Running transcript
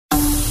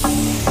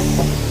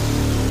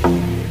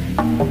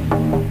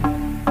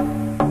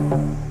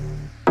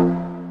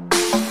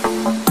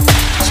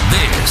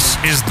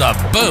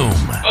the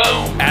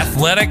Boom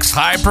Athletics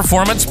High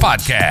Performance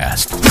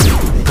Podcast,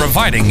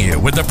 providing you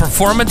with the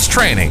performance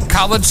training,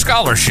 college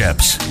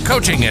scholarships,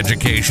 coaching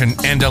education,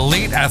 and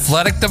elite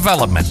athletic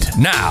development.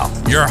 Now,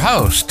 your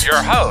host,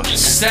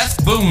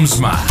 Seth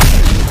Boomsma.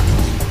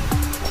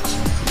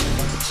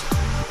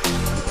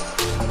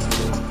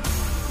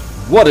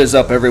 What is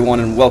up, everyone,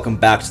 and welcome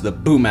back to the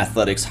Boom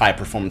Athletics High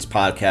Performance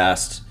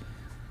Podcast.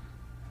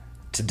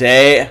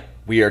 Today,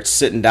 we are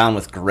sitting down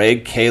with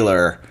Greg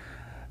Kahler,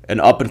 an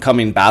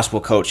up-and-coming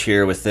basketball coach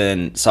here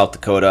within South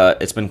Dakota.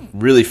 It's been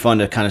really fun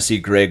to kind of see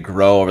Greg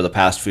grow over the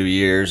past few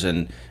years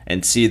and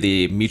see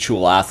the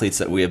mutual athletes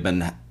that we have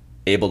been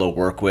able to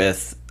work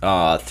with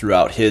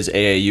throughout his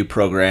AAU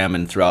program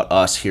and throughout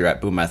us here at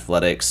Boom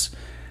Athletics.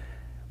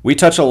 We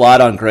touch a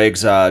lot on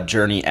Greg's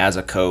journey as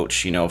a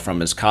coach, from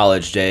his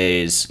college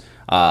days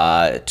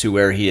to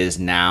where he is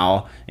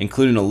now,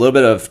 including a little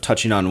bit of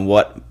touching on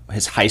what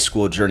his high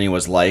school journey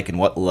was like and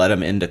what led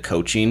him into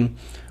coaching.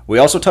 We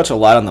also touch a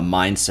lot on the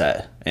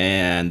mindset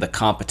and the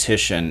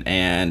competition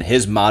and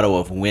his motto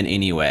of win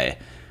anyway,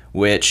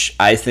 which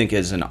I think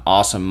is an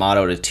awesome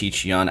motto to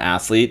teach young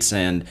athletes.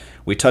 And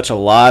we touch a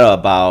lot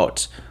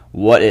about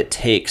what it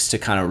takes to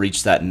kind of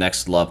reach that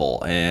next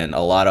level and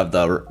a lot of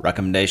the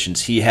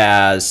recommendations he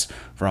has,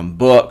 from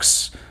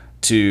books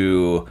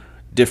to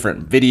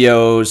different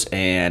videos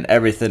and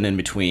everything in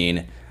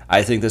between.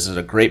 I think this is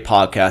a great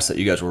podcast that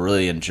you guys will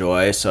really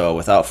enjoy. So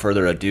without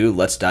further ado,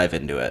 let's dive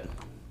into it.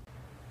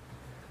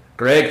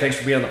 Greg, thanks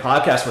for being on the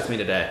podcast with me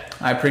today.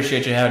 I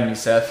appreciate you having me,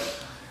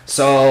 Seth.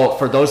 So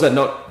for those that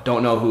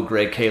don't know who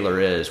Greg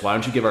Kahler is, why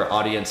don't you give our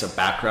audience a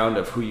background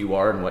of who you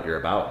are and what you're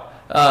about?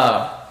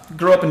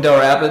 Grew up in Del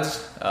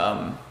Rapids.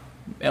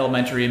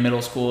 Elementary and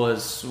middle school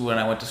is when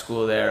I went to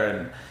school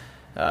there,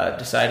 and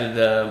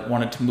decided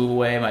wanted to move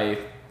away. My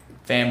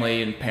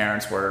family and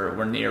parents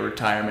were near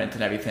retirement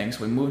and everything,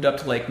 so we moved up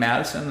to Lake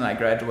Madison, and I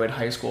graduated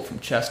high school from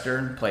Chester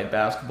and played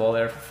basketball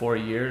there for 4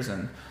 years.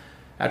 And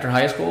after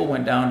high school,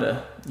 went down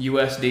to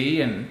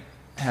USD and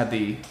had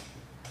the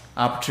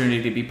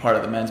opportunity to be part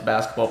of the men's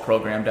basketball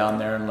program down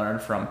there and learn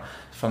from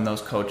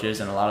those coaches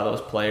and a lot of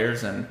those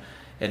players. And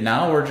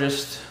now we're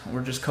just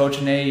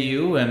coaching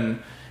AAU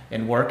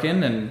and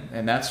working,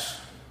 and it's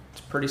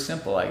pretty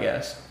simple, I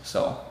guess.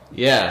 So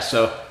yeah,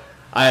 so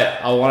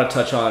I want to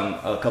touch on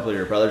a couple of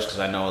your brothers because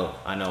I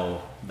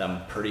know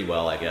them pretty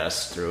well, I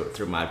guess,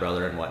 through my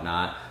brother and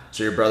whatnot.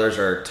 So your brothers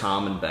are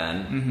Tom and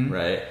Ben, mm-hmm.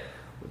 right?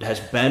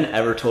 Has Ben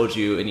ever told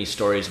you any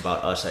stories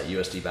about us at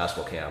USD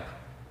basketball camp?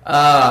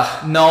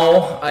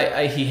 No,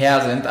 he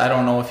hasn't. I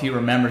don't know if he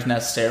remembers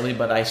necessarily,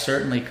 but I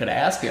certainly could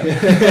ask him.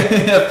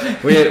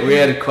 We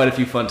had quite a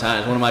few fun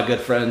times. One of my good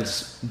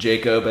friends,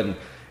 Jacob,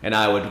 and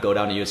I would go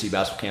down to USD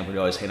basketball camp. We'd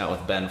always hang out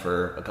with Ben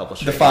for a couple of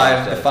straight days.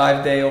 The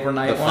 5-day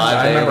overnight ones.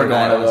 I remember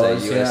going to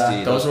those.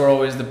 Yeah, those were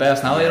always the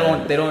best. Now they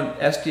don't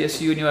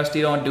SDSU and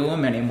USD don't do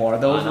them anymore.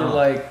 Those were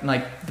like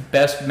the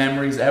best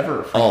memories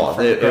ever from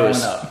it growing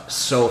was up.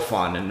 So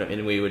fun,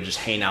 and we would just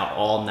hang out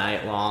all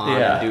night long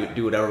and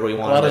do whatever we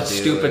wanted to do. A lot of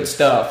stupid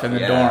stuff in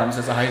the dorms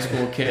as a high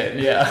school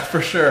kid. Yeah,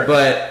 for sure.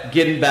 But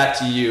getting back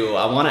to you,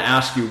 I want to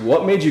ask you,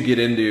 what made you get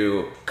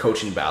into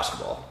coaching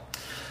basketball?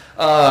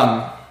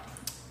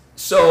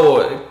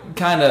 So,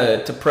 kind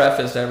of to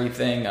preface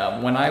everything,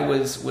 when I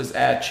was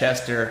at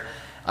Chester,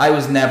 I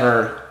was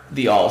never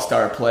the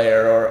all-star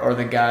player or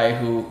the guy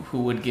who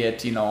would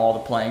get all the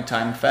playing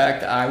time. In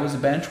fact, I was a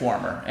bench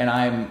warmer, and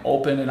I'm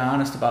open and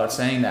honest about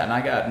saying that, and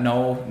I got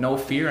no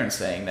fear in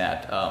saying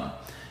that.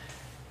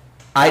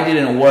 I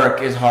didn't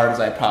work as hard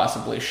as I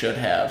possibly should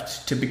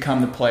have to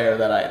become the player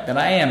that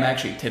I am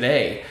actually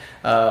today.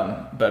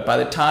 But by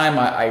the time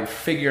I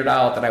figured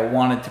out that I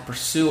wanted to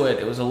pursue it,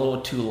 it was a little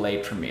too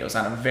late for me. I was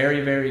on a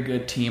very, very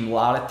good team, a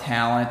lot of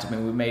talent. I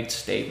mean, we made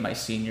state my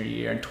senior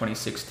year in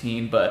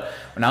 2016, but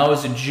when I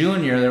was a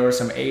junior, there were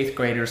some 8th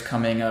graders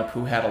coming up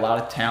who had a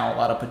lot of talent, a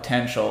lot of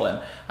potential,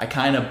 and I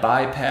kind of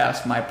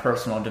bypassed my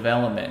personal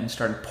development and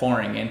started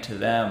pouring into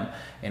them,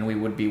 and we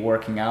would be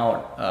working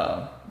out,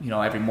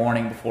 every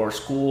morning before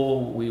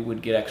school. We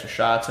would get extra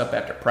shots up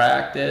after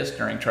practice,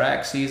 during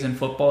track season,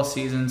 football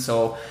season.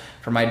 So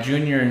for my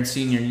junior and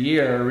senior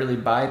year, I really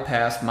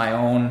bypassed my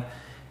own,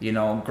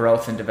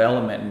 growth and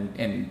development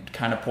and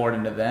kind of poured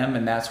into them.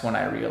 And that's when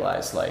I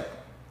realized,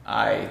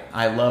 I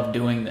love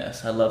doing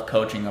this. I love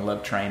coaching. I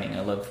love training.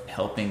 I love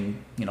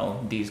helping,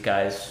 these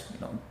guys,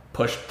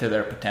 push to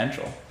their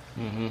potential.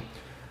 Mm-hmm.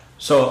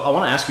 So I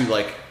want to ask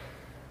you,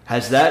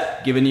 has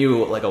that given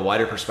you a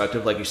wider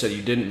perspective? Like you said,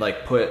 you didn't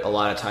put a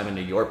lot of time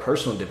into your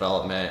personal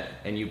development,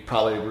 and you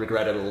probably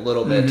regret it a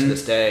little bit to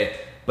this day.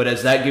 But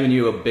has that given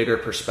you a bigger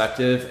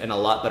perspective and a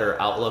lot better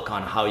outlook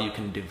on how you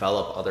can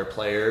develop other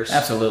players?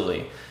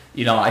 Absolutely.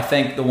 I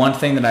think the one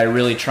thing that I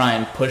really try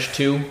and push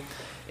to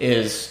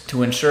is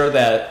to ensure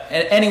that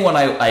anyone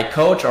I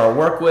coach or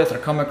work with or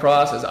come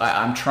across,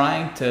 I'm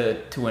trying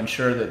to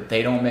ensure that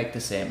they don't make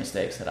the same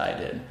mistakes that I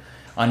did.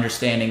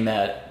 Understanding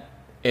that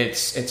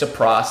it's a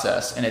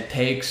process, and it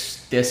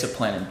takes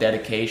discipline and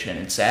dedication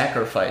and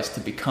sacrifice to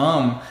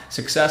become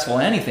successful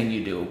in anything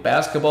you do.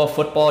 Basketball,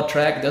 football,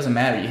 track, it doesn't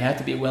matter. You have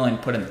to be willing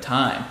to put in the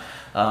time.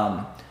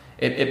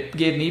 It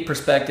gave me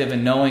perspective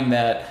in knowing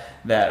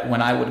that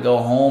when I would go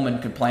home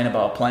and complain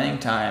about playing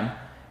time,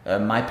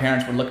 my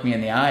parents would look me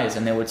in the eyes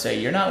and they would say,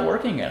 "You're not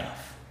working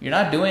enough. You're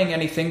not doing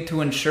anything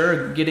to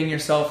ensure getting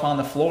yourself on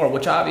the floor,"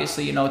 which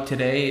obviously,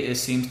 today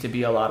seems to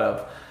be a lot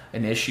of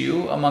an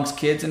issue amongst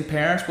kids and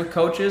parents with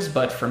coaches.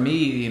 But for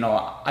me,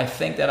 I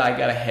think that I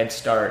got a head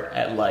start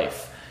at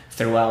life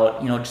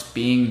throughout, just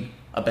being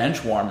a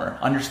bench warmer,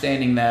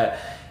 understanding that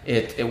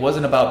it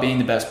wasn't about being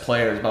the best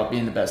player, it was about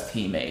being the best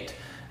teammate.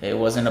 It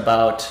wasn't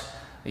about,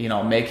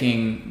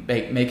 making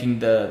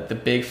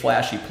the big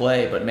flashy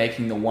play, but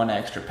making the one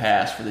extra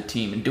pass for the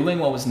team and doing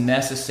what was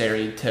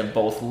necessary to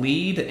both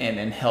lead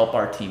and help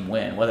our team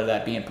win, whether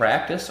that be in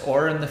practice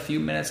or in the few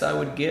minutes I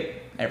would get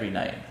every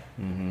night.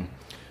 Mm-hmm.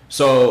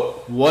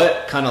 So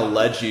what kind of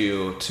led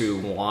you to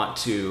want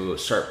to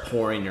start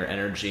pouring your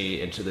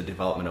energy into the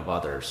development of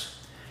others?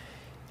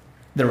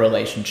 The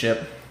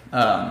relationship.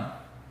 I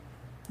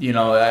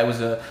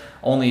was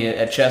only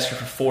at Chester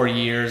for 4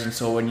 years, and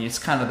so when it's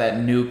kind of that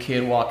new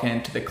kid walking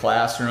into the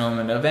classroom,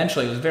 and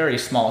eventually it was a very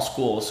small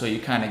school, so you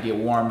kind of get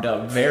warmed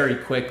up very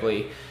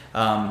quickly.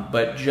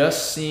 But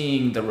just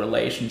seeing the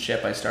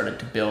relationship I started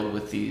to build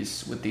with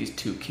these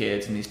two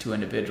kids and these two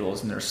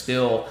individuals, and they're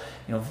still,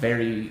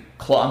 very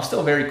close. I'm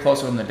still very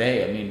close with them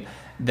today. I mean,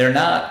 they're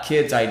not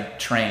kids I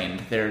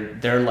trained.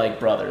 They're like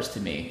brothers to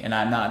me, and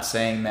I'm not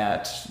saying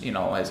that,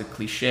 as a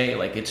cliche.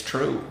 Like, it's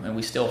true, and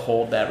we still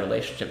hold that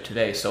relationship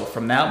today. So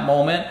from that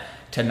moment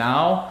to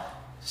now,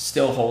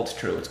 still holds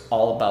true. It's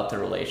all about the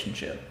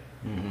relationship.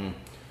 Mm-hmm.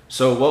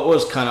 So what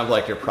was kind of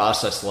like your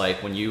process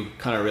like when you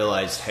kind of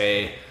realized,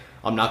 hey,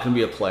 I'm not going to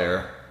be a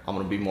player, I'm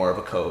going to be more of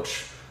a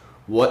coach?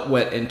 What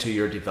went into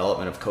your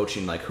development of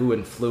coaching? Like, who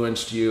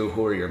influenced you?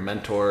 Who were your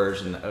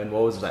mentors? And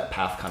what was that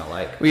path kind of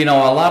like? Well,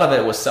 a lot of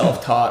it was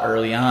self-taught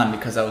early on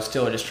because I was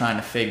still just trying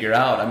to figure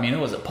out. I mean, it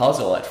was a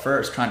puzzle at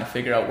first, trying to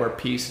figure out where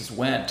pieces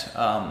went.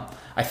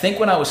 I think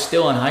when I was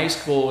still in high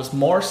school, it was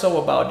more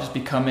so about just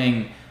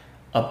becoming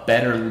a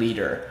better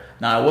leader.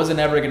 Now, I wasn't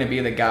ever going to be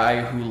the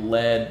guy who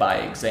led by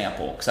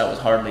example because I was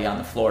hardly on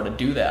the floor to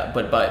do that.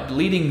 But by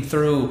leading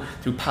through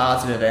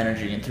positive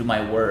energy and through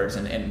my words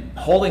and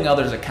holding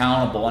others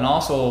accountable, and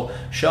also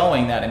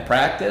showing that in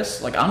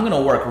practice, like, I'm going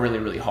to work really,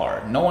 really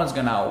hard. No one's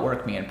going to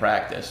outwork me in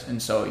practice.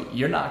 And so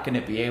you're not going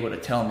to be able to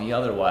tell me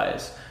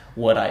otherwise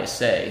what I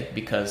say,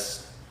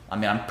 because,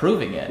 I'm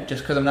proving it.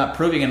 Just because I'm not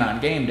proving it on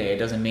game day, it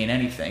doesn't mean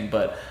anything.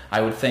 But I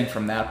would think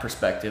from that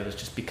perspective, it's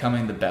just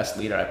becoming the best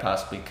leader I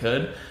possibly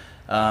could.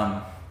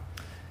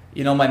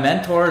 My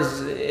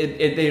mentors,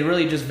 they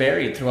really just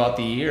varied throughout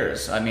the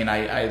years.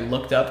 I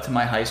looked up to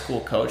my high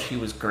school coach. He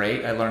was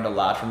great. I learned a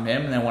lot from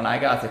him. And then when I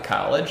got to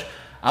college,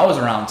 I was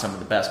around some of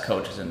the best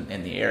coaches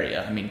in the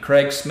area.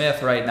 Craig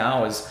Smith right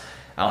now is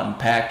out in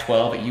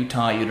Pac-12 at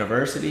Utah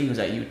University. He was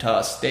at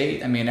Utah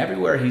State.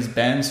 Everywhere he's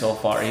been so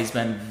far, he's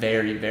been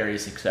very, very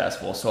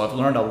successful. So I've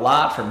learned a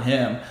lot from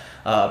him.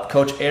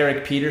 Coach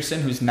Eric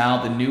Peterson, who's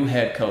now the new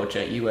head coach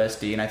at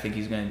USD, and I think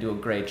he's going to do a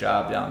great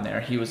job down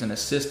there. He was an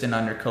assistant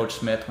under Coach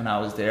Smith when I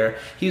was there.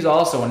 He's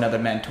also another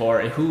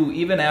mentor who,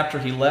 even after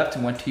he left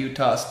and went to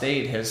Utah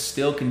State, has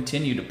still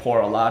continued to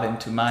pour a lot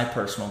into my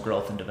personal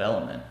growth and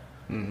development.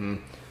 Mm-hmm.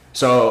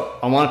 So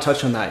I want to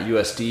touch on that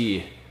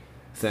USD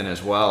thing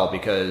as well,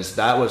 because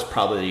that was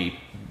probably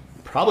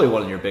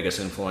one of your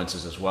biggest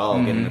influences as well.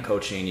 Mm-hmm. Getting into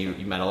coaching,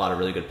 you met a lot of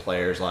really good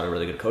players, a lot of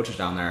really good coaches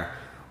down there.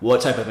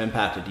 What type of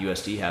impact did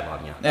USD have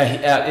on you?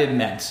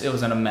 Immense. It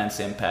was an immense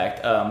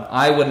impact.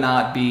 I would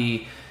not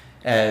be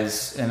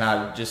and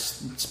I'm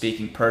just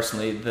speaking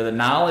personally, the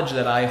knowledge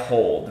that I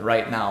hold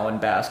right now in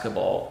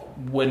basketball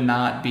would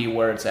not be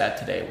where it's at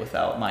today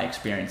without my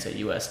experience at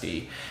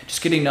USD.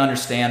 Just getting to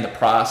understand the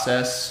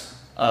process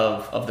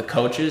of the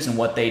coaches and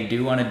what they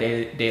do on a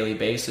daily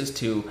basis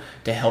to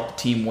help the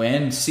team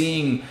win.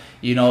 Seeing,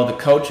 the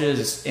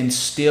coaches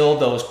instill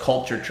those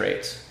culture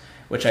traits,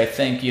 which I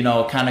think,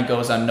 kind of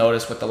goes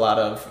unnoticed with a lot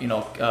of,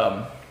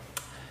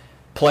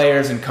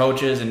 players and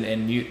coaches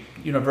and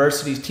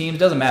universities, teams,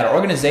 doesn't matter,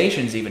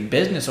 organizations, even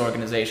business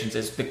organizations,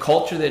 is the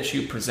culture that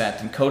you present.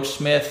 And Coach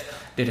Smith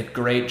did a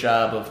great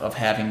job of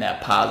having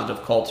that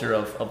positive culture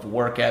of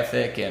work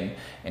ethic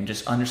and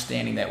just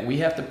understanding that we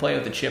have to play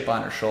with a chip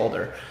on our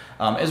shoulder.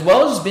 As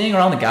well as being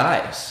around the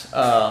guys,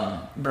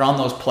 around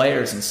those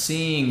players, and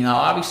seeing how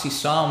obviously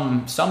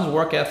some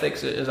work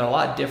ethics is a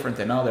lot different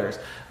than others.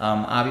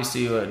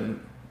 Obviously,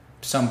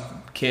 some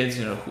kids,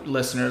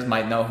 listeners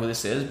might know who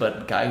this is, but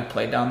the guy who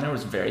played down there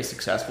was very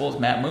successful is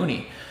Matt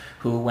Mooney,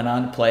 who went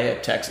on to play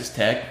at Texas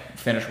Tech,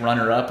 finished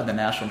runner-up in the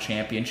national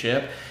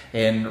championship,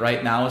 and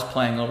right now is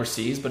playing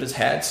overseas, but has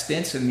had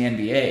stints in the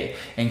NBA.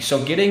 And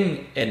so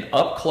getting an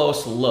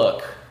up-close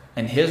look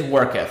and his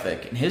work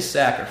ethic and his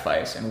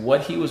sacrifice and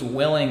what he was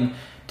willing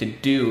to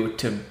do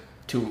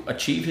to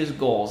achieve his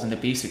goals and to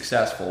be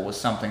successful was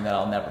something that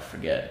I'll never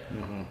forget.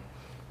 Mm-hmm.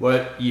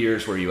 What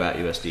years were you at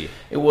USD?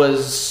 It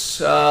was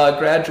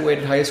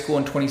graduated high school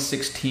in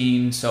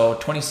 2016, so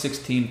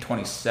 2016,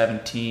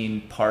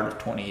 2017, part of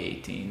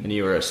 2018. And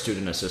you were a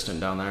student assistant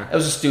down there? I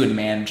was a student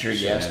manager,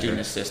 student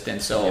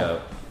assistant.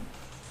 So,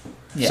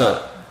 yeah.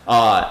 So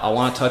I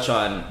want to touch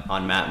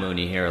on Matt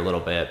Mooney here a little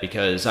bit,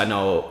 because I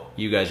know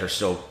you guys are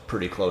still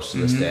pretty close to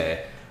this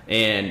day.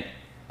 And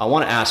I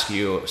want to ask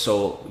you,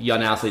 so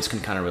young athletes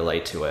can kind of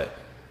relate to it.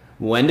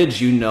 When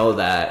did you know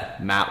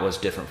that Matt was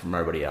different from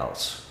everybody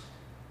else?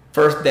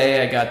 First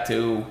day I got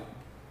to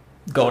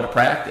go to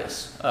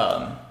practice.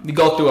 You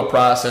go through a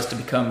process to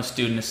become a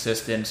student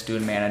assistant,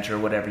 student manager,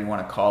 whatever you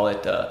want to call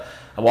it.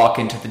 I walk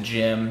into the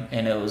gym,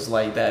 and it was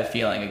like that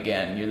feeling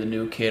again. You're the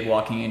new kid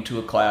walking into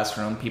a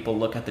classroom. People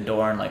look at the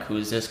door and like, who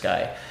is this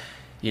guy?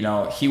 You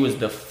know, he was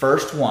the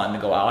first one to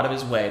go out of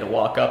his way to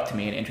walk up to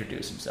me and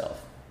introduce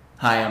himself.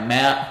 Hi, I'm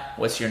Matt.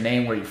 What's your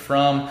name? Where are you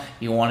from?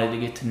 You wanted to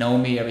get to know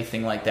me,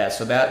 everything like that.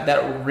 So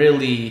that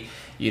really,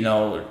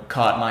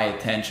 caught my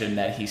attention,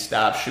 that he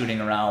stopped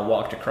shooting around,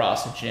 walked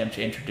across the gym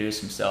to introduce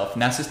himself.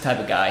 And that's the type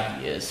of guy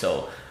he is.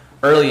 So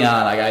early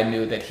on, I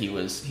knew that he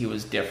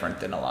was different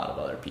than a lot of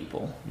other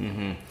people.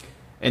 Mm-hmm.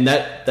 And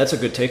that's a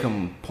good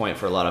take-home point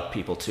for a lot of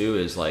people too,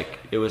 is like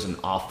it was an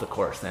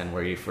off-the-court thing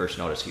where you first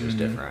noticed he was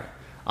different.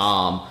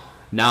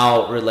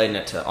 Now relating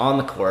it to on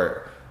the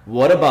court,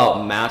 what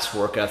about Matt's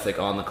work ethic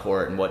on the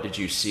court, and what did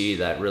you see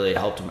that really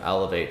helped him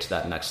elevate to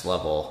that next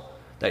level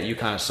that you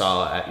kind of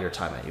saw at your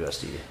time at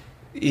USD?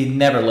 He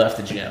never left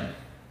the gym.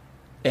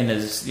 And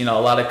a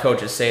lot of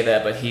coaches say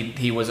that, but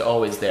he was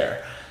always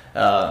there.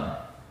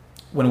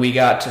 When we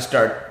got to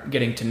start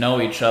getting to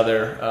know each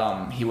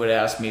other, he would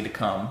ask me to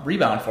come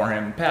rebound for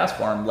him, pass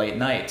for him late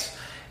nights.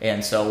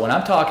 And so when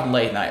I'm talking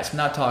late nights, I'm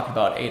not talking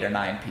about 8 or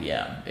 9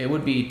 p.m. It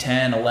would be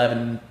 10,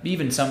 11,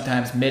 even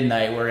sometimes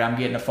midnight, where I'm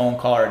getting a phone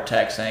call or a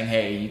text saying,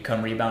 hey, you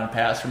come rebound and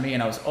pass for me.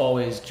 And I was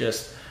always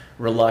just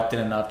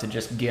reluctant enough to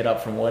just get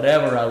up from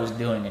whatever I was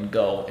doing and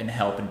go and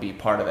help and be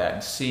part of that,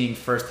 and seeing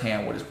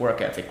firsthand what his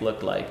work ethic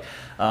looked like.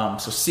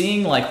 So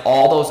seeing like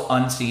all those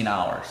unseen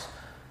hours,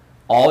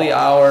 all the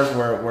hours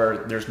where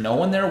there's no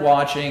one there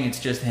watching, it's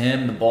just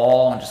him, the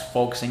ball, and just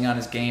focusing on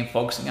his game,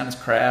 focusing on his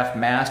craft,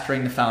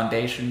 mastering the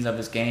foundations of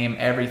his game,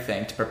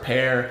 everything to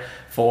prepare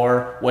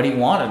for what he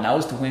wanted, and that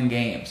was to win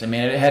games. I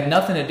mean, it had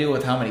nothing to do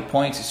with how many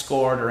points he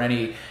scored or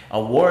any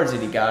awards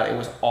that he got. It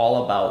was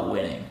all about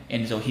winning.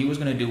 And so he was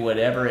going to do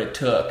whatever it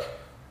took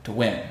to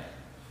win.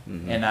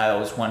 Mm-hmm. And that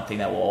was one thing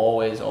that will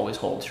always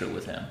hold true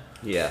with him.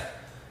 Yeah.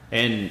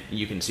 And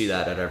you can see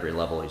that at every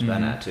level he's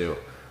been at, too.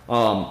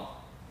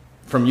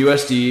 From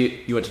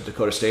USD, you went to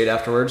Dakota State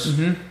afterwards.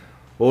 Mm-hmm.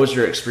 What was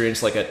your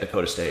experience like at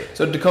Dakota State?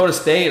 So Dakota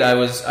State,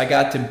 I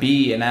got to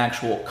be an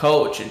actual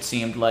coach, it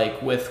seemed like,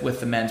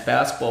 with the men's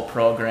basketball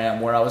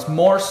program, where I was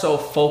more so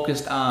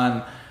focused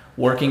on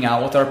working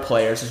out with our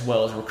players as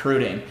well as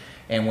recruiting.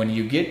 And when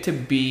you get to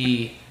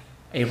be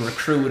a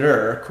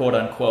recruiter, quote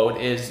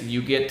unquote, is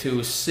you get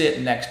to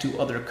sit next to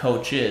other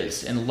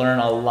coaches and learn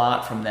a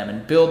lot from them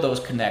and build those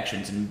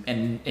connections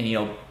and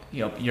your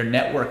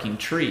networking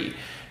tree.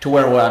 To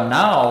where I'm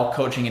now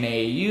coaching in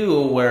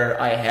AAU, where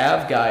I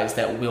have guys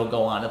that will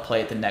go on to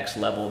play at the next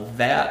level.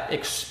 That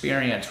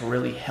experience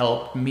really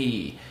helped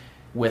me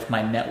with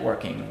my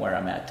networking where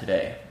I'm at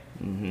today.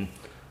 Mm-hmm.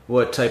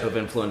 What type of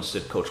influence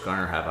did Coach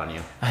Garner have on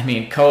you? I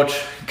mean, Coach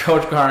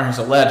Garner's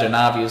a legend,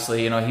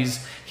 obviously.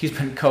 He's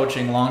been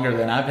coaching longer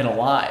than I've been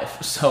alive.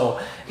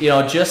 So,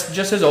 just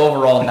his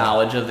overall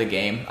knowledge of the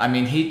game. I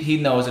mean, he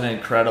knows an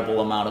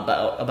incredible amount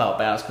about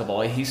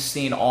basketball. He's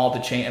seen all the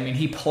change. I mean,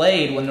 he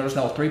played when there was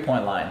no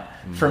three-point line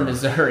for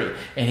Missouri,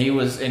 and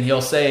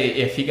he'll say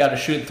if he got to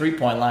shoot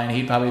three-point line,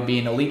 he'd probably be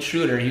an elite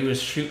shooter. He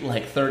was shooting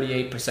like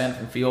 38%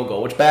 from field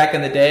goal, which back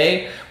in the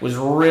day was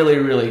really,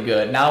 really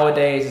good.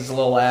 Nowadays it's a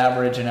little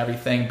average and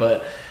everything,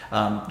 but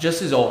just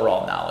his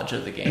overall knowledge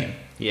of the game.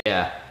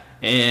 Yeah,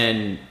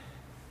 and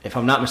if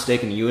I'm not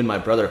mistaken, you and my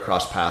brother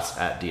crossed paths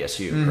at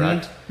DSU,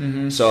 correct?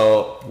 Mm-hmm.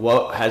 So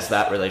what has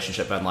that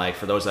relationship been like?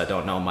 For those that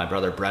don't know, my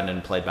brother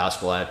Brendan played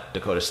basketball at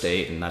Dakota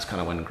State, and that's kind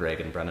of when Greg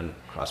and Brendan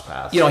crossed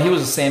paths. He was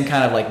the same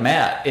kind of like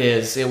Matt.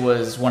 It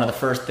was one of the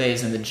first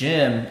days in the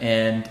gym,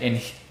 and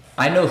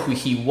I know who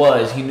he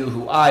was. He knew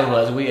who I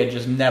was. We had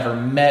just never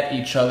met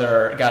each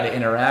other or got to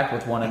interact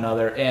with one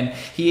another. And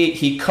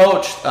he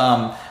coached,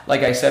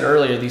 like I said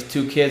earlier, these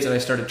two kids that I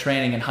started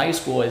training in high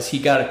school. He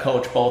got to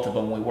coach both of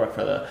them when we worked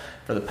for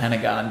the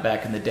Pentagon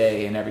back in the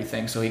day and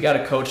everything. So he got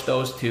to coach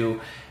those two.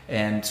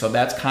 And so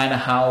that's kind of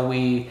how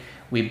we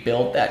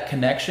built that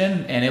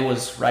connection. And it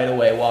was right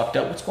away, walked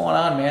up, what's going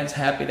on, man? It's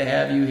happy to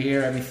have you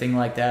here, everything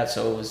like that.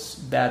 So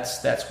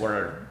that's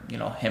where,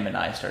 him and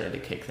I started to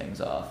kick things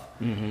off.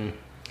 Mm-hmm.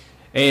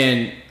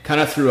 And kind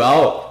of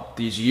throughout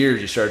these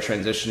years, you started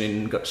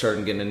transitioning,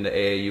 started getting into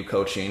AAU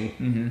coaching.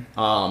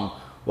 Mm-hmm.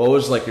 What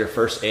was like your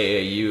first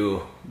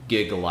AAU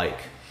gig like?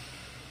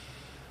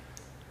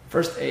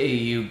 First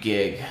AAU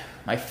gig,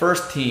 my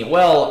first team.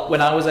 Well,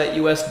 when I was at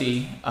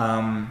USD,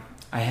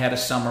 I had a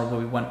summer where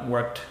we went and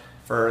worked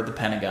for the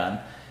Pentagon,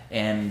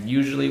 And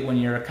usually when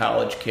you're a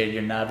college kid,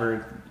 you're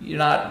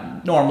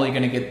not normally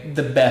going to get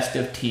the best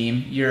of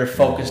team. You're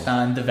focused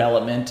on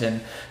development.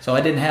 And so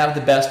I didn't have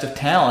the best of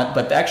talent.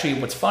 But actually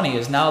what's funny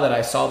is now that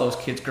I saw those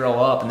kids grow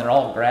up and they're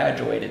all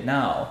graduated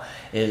now,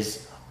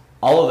 is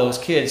all of those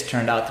kids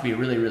turned out to be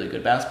really, really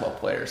good basketball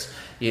players,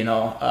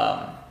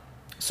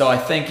 So I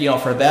think,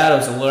 for that, it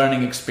was a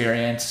learning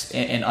experience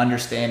and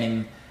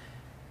understanding.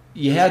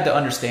 You had to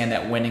understand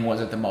that winning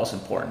wasn't the most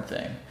important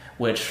thing,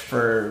 which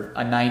for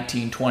a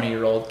 19,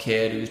 20-year-old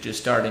kid who's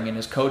just starting in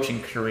his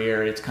coaching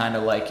career, it's kind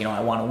of like,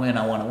 I want to win,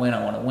 I want to win,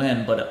 I want to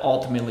win. But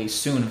ultimately,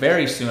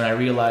 very soon, I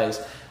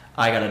realized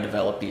I got to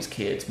develop these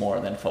kids more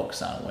than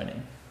focus on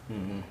winning.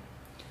 Mm-hmm.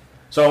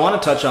 So I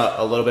want to touch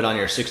a little bit on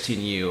your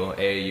 16U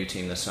AAU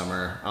team this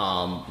summer.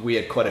 We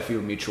had quite a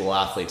few mutual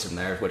athletes in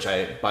there, which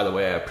by the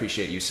way, I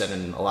appreciate you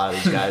sending a lot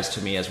of these guys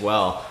to me as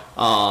well.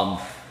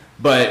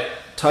 But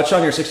touch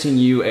on your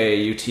 16U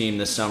AAU team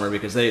this summer,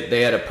 because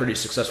they had a pretty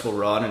successful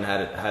run and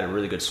had a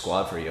really good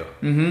squad for you.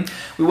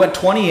 Mm-hmm. We went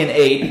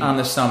 20-8 on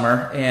the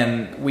summer,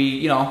 and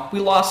we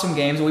lost some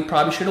games that we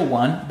probably should have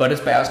won, but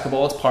it's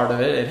basketball, it's part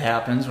of it, it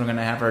happens. We're going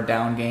to have our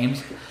down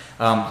games.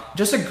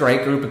 Just a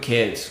great group of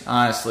kids,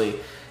 honestly.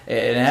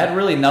 It had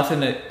really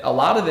nothing a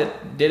lot of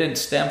it didn't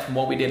stem from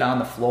what we did on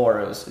the floor.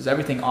 It was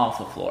everything off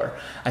the floor.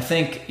 I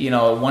think,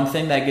 one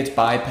thing that gets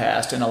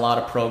bypassed in a lot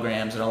of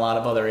programs and a lot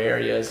of other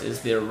areas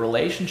is the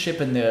relationship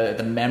and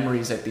the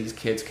memories that these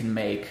kids can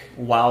make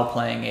while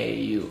playing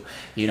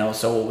AAU.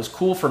 So what was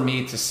cool for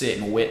me to sit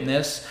and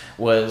witness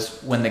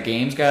was when the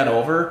games got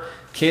over,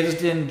 kids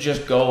didn't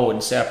just go in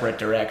separate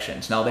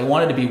directions. Now, they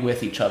wanted to be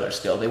with each other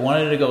still. They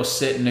wanted to go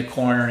sit in the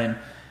corner and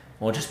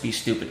we'll just be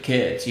stupid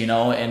kids,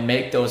 and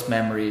make those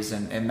memories.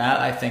 And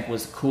that, I think,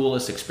 was the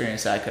coolest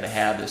experience I could have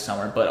had this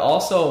summer. But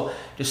also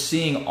just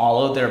seeing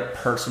all of their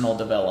personal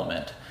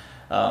development.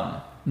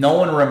 No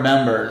one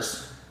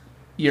remembers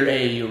your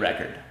AAU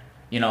record.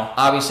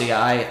 Obviously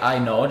I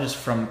know just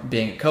from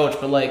being a coach,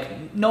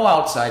 but no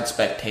outside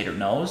spectator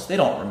knows. They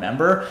don't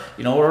remember.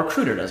 A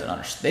recruiter doesn't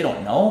understand. They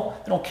don't know.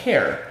 They don't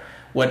care.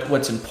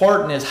 What's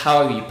important is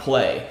how you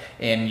play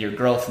and your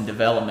growth and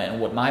development.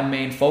 And what my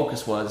main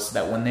focus was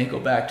that when they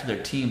go back to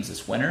their teams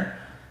this winter,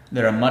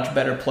 they're a much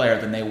better player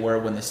than they were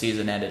when the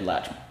season ended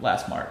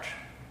last March.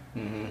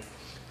 Mm-hmm.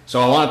 So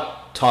I want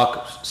to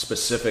talk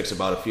specifics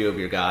about a few of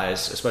your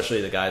guys,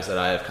 especially the guys that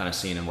I have kind of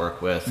seen and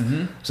worked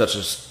with, such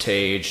as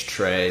Tage,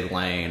 Trey,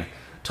 Lane.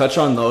 Touch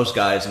on those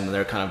guys and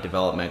their kind of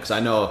development, because I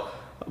know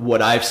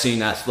what I've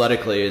seen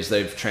athletically is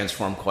they've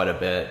transformed quite a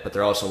bit, but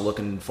they're also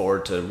looking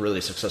forward to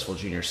really successful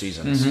junior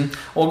seasons.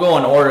 Mm-hmm. We'll go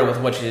in order with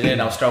what you did.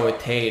 I'll start with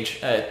Tage.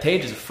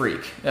 Tage is a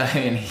freak.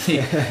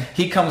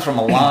 He comes from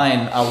a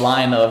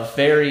line of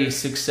very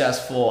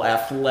successful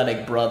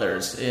athletic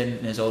brothers. In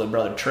his older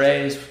brother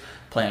Trey's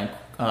playing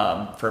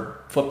for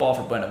football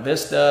for Buena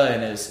Vista,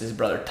 and his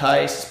brother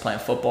Tice is playing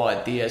football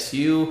at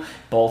DSU.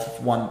 Both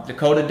won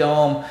Dakota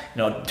Dome,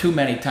 too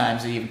many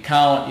times to even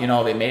count.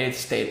 They made it to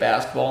state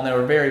basketball, and they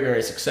were very,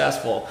 very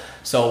successful.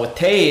 So with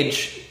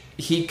Tage,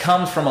 he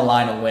comes from a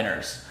line of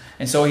winners.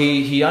 And so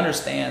he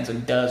understands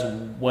and does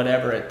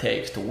whatever it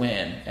takes to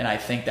win. And I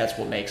think that's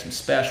what makes him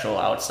special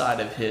outside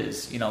of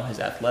his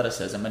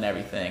athleticism and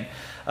everything.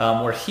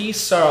 Where he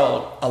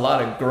saw a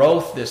lot of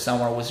growth this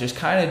summer was just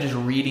kind of just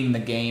reading the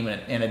game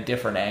in a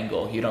different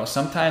angle.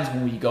 Sometimes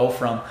when we go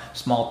from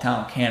small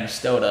town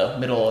Canastota,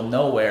 middle of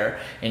nowhere,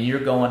 and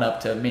you're going up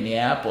to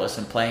Minneapolis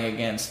and playing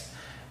against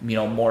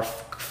more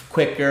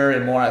quicker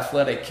and more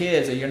athletic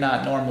kids that you're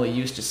not normally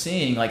used to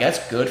seeing,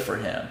 that's good for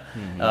him.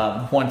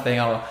 Mm-hmm. One thing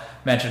I'll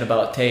mention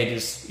about Tage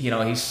is,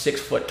 he's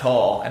 6 foot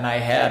tall, and I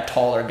had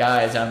taller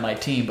guys on my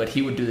team, but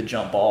he would do the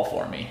jump ball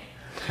for me.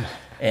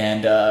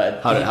 And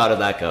how did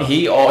that go?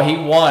 He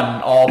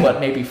won all but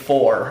maybe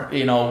 4.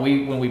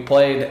 When we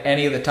played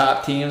any of the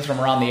top teams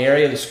from around the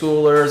area, the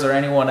Schoolers or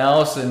anyone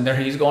else, and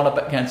he's going up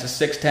against a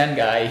 6'10"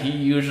 guy, he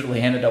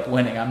usually ended up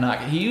winning.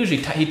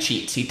 He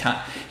cheats.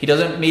 He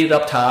doesn't meet it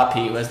up top.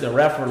 As the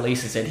ref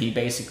releases it, he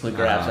basically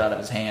grabs it out of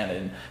his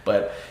hand.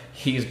 But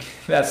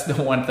that's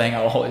the one thing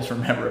I'll always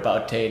remember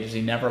about Tage is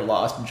he never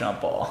lost a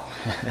jump ball.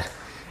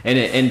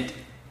 and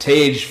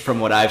Tage, from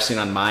what I've seen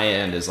on my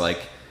end, is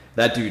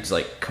that dude's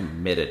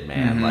committed,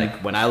 man.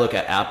 Mm-hmm. When I look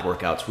at app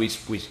workouts,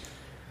 we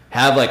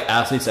have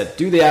athletes that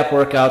do the app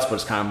workouts, but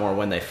it's kind of more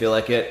when they feel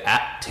like it.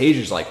 Tage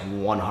is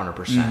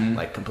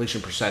 100%,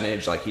 completion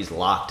percentage, he's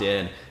locked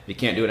in. If he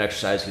can't do an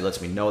exercise, he lets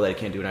me know that he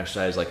can't do an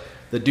exercise.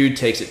 The dude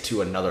takes it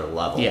to another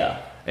level.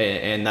 Yeah.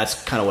 And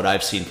that's kind of what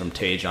I've seen from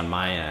Tage on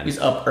my end. He's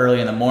up early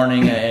in the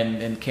morning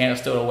and in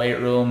Canastota weight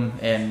room,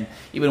 and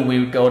even when we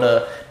would go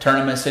to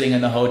tournaments sitting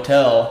in the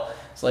hotel,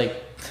 it's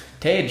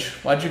Tage,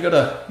 why'd you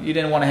you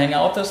didn't want to hang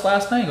out with us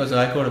last night? He goes,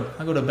 I go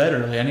to bed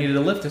early. I needed a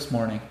lift this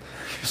morning.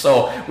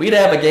 So we'd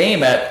have a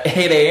game at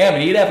 8 a.m.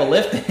 and he'd have a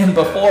lift in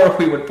before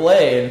we would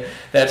play. And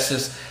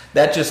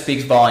that just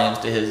speaks volumes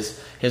to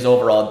his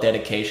overall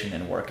dedication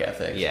and work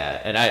ethic.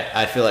 Yeah, and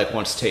I feel like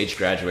once Tage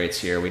graduates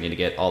here, we need to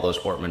get all those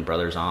Ortman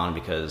brothers on,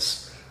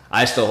 because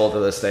I still hold to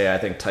this day. I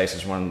think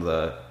Tyson's one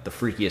of the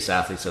freakiest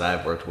athletes that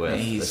I've worked with,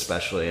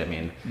 especially. I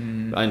mean,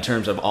 in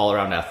terms of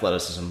all-around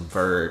athleticism,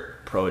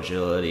 vert, pro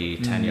agility,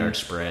 10-yard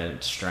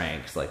sprint,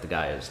 strength, like the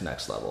guy is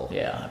next level.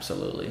 Yeah,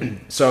 absolutely.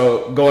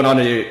 So going on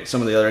to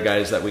some of the other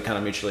guys that we kind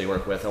of mutually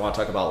work with, I want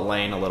to talk about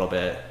Lane a little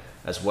bit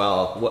as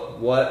well.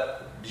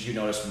 What did you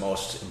notice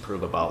most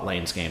improve about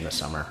Lane's game this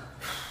summer?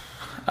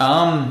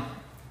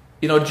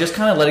 Just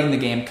kind of letting the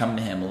game come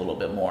to him a little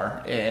bit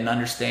more and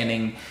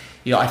understanding.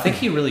 I think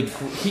he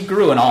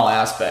grew in all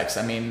aspects.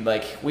 I mean,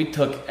 like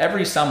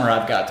every summer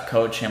I've got to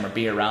coach him or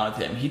be around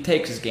with him, he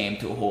takes his game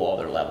to a whole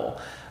other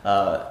level.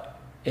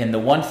 And the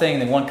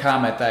one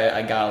comment that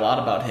I got a lot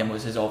about him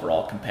was his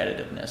overall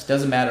competitiveness.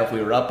 Doesn't matter if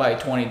we were up by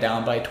 20,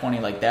 down by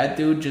 20, like that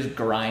dude just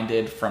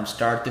grinded from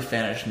start to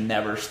finish,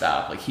 never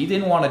stopped. Like he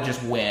didn't want to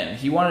just win.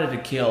 He wanted to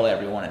kill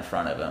everyone in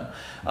front of him,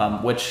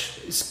 which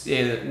is,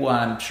 well,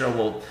 I'm sure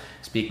we'll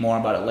speak more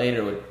about it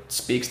later, which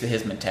speaks to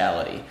his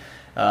mentality.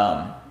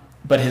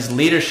 But his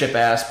leadership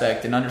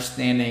aspect and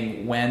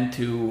understanding when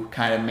to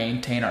kind of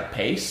maintain our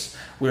pace.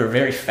 We were a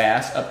very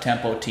fast,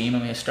 up-tempo team. I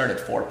mean, it started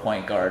 4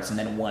 point guards and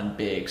then one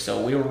big.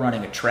 So we were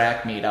running a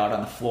track meet out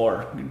on the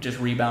floor, just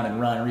rebound and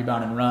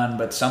run.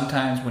 But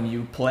sometimes when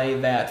you play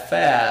that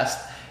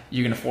fast,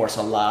 you're going to force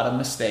a lot of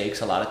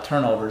mistakes, a lot of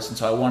turnovers. And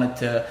so I wanted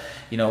to,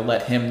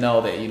 let him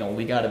know that,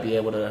 we got to be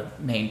able to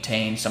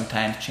maintain,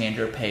 sometimes change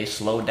our pace,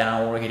 slow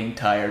down when we're getting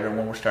tired or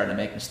when we're starting to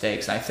make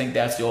mistakes. And I think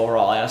that's the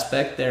overall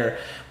aspect there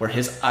where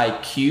his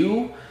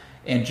IQ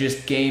and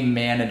just game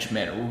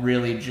management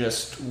really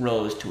just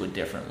rose to a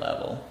different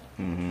level.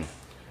 Mm-hmm.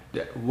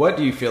 What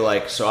do you feel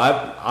like? So you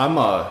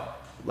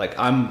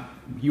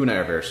and I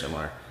are very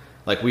similar.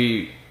 Like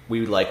we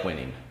like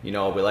winning. We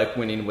like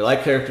winning. We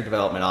like character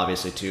development,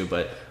 obviously, too,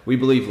 but we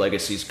believe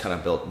legacy's kind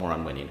of built more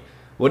on winning.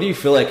 What do you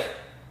feel like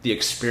the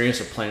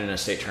experience of playing in a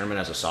state tournament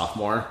as a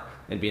sophomore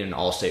and being an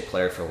all-state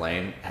player for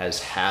Lane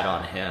has had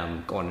on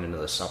him going into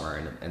the summer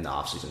and in the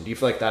offseason? Do you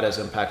feel like that has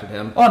impacted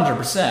him?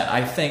 100%.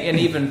 I think, and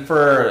even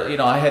for,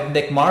 I had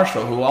Nick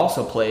Marshall, who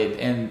also played,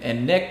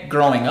 and Nick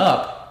growing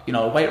up,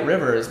 White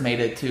River has made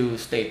it to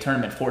state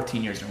tournament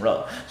 14 years in a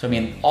row. So, I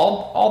mean,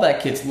 all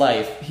that kid's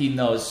life, he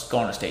knows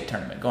going to state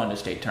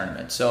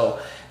tournament. So,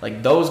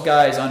 like, those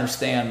guys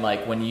understand,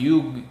 like,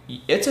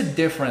 it's a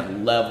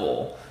different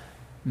level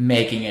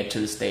making it to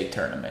the state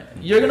tournament.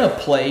 You're going to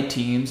play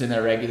teams in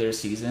their regular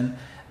season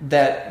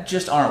that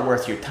just aren't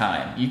worth your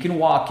time. You can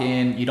walk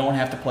in, you don't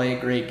have to play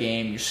a great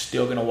game, you're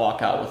still going to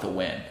walk out with a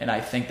win. And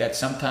I think that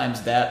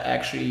sometimes that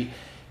actually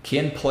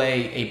can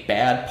play a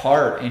bad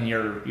part in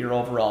your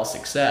overall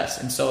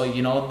success. And so,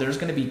 there's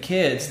going to be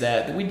kids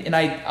that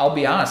I'll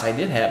be honest, I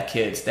did have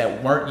kids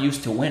that weren't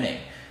used to winning.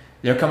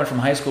 They're coming from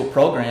high school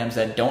programs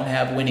that don't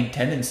have winning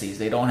tendencies.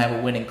 They don't have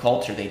a winning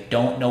culture. They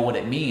don't know what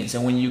it means.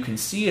 And when you can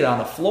see it on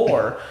the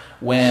floor,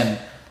 when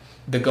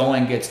the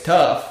going gets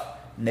tough,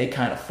 they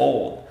kind of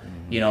fold.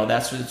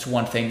 That's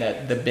one thing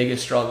that the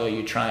biggest struggle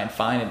you try and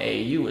find in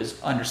AAU is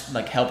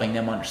helping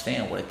them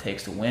understand what it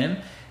takes to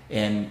win.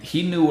 And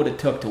he knew what it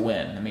took to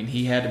win. I mean,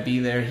 he had to be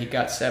there. He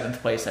got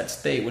 7th place at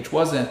state, which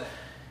wasn't,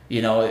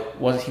 he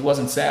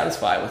wasn't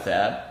satisfied with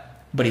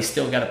that, but he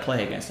still got to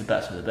play against the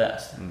best of the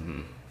best.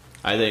 Mm-hmm.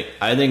 I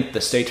think the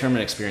state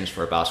tournament experience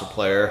for a basketball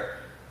player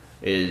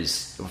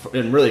is,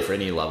 and really for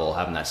any level,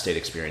 having that state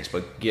experience,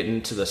 but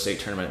getting to the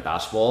state tournament in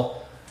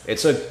basketball,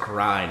 it's a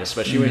grind,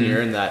 especially when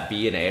you're in that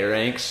B and A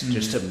ranks,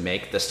 just to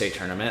make the state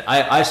tournament.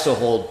 I still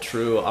hold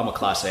true. I'm a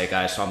Class A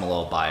guy, so I'm a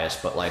little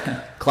biased, but like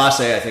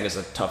Class A, I think is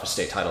the toughest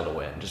state title to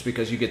win, just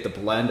because you get the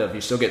blend of, you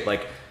still get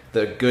like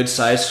the good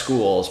sized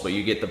schools, but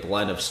you get the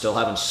blend of still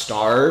having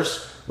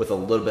stars with a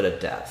little bit of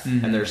depth,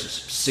 and there's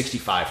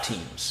 65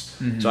 teams.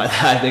 So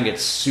I think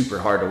it's super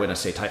hard to win a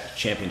state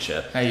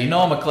championship. Hey,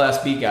 I'm a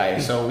Class B guy,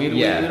 so we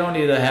don't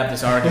need to have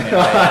this argument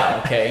right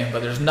now, okay?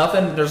 But there's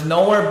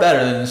nowhere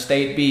better than the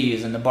State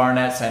B's and the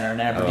Barnett Center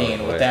in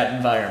Aberdeen with that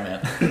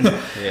environment.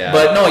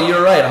 But no,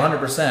 you're right,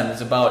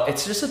 100%.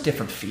 It's just a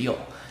different feel.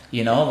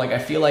 I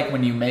feel like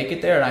when you make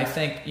it there, and I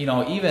think,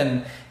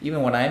 even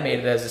when I made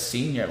it as a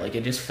senior, like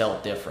it just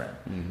felt different.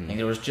 Like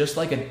there was just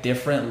like a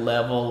different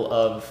level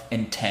of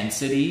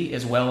intensity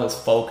as well as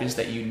focus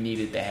that you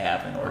needed to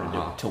have in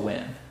order to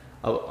win.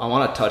 I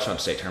want to touch on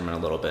state tournament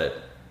a little bit.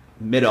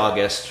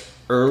 Mid-August,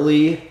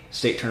 early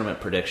state tournament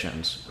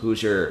predictions.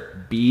 Who's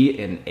your B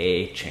and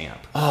A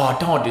champ? Oh,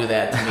 don't do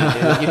that to me,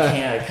 dude. You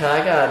can't.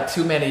 I got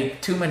too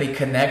many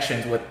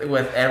connections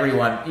with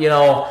everyone.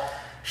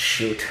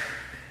 Shoot.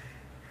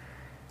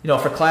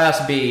 For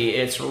Class B,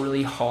 it's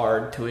really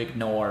hard to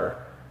ignore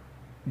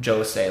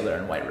Joe Saylor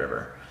and White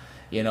River.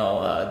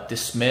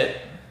 DeSmit,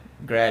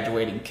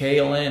 graduating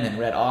Kalen and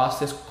Red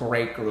Ostis,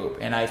 great group.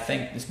 And I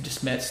think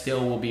DeSmit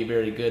still will be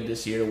very good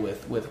this year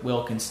with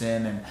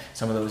Wilkinson and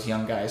some of those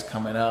young guys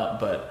coming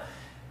up. But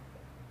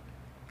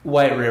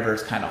White River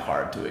is kind of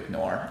hard to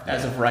ignore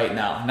as of right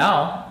now.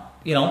 Now,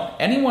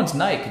 anyone's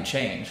night can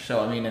change.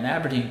 So, I mean, in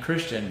Aberdeen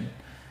Christian,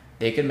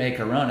 they could make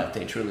a run if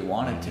they truly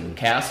wanted to.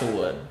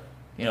 Castlewood,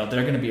 they're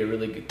going to be a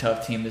really good,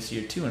 tough team this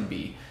year too, and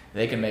be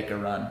they can make a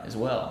run as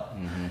well.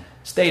 Mm-hmm.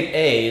 State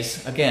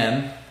A's,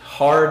 again,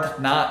 hard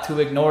not to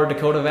ignore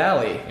Dakota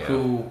Valley,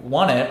 who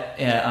won it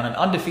on an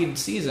undefeated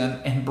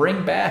season and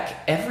bring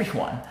back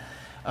everyone.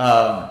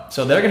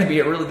 So they're going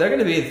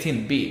to be the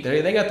team to beat.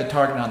 They got the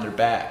target on their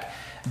back.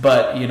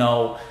 But,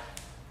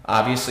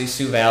 obviously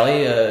Sioux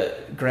Valley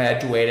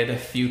graduated a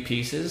few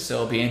pieces, so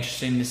it'll be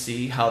interesting to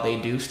see how they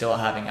do, still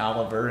having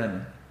Oliver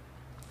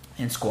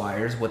and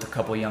Squires with a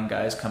couple young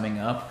guys coming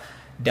up.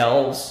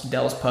 Dell's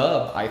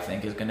Pub, I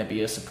think, is going to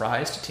be a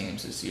surprise to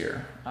teams this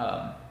year.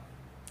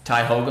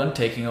 Ty Hoagland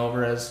taking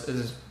over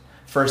as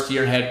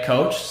first-year head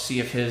coach, see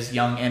if his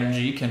young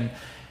energy can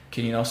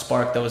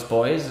spark those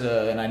boys.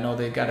 And I know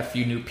they've got a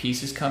few new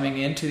pieces coming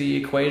into the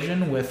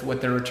equation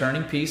with their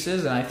returning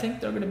pieces, and I think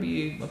they're going to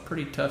be a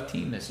pretty tough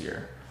team this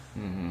year.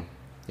 Mm-hmm.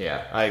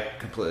 Yeah, I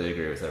completely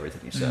agree with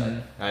everything you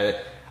said.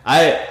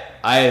 Mm-hmm.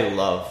 I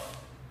love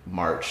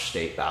March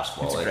state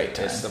basketball. It's a great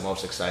time. It's the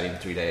most exciting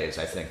 3 days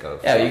I think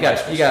of. Yeah,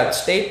 you got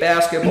state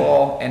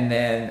basketball, and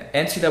then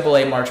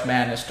NCAA March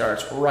Madness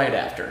starts right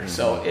after. Mm-hmm.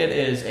 So it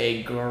is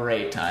a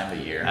great time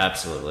of year.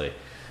 Absolutely.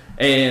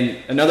 And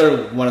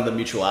another one of the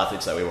mutual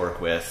athletes that we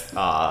work with,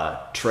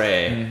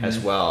 Trey, mm-hmm. as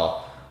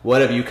well.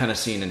 What have you kind of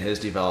seen in his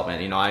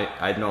development?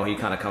 I know he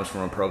kind of comes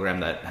from a program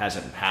that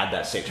hasn't had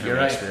that state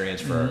tournament experience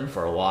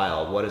for a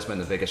while. What has been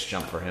the biggest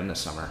jump for him this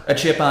summer? A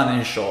chip on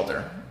his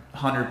shoulder.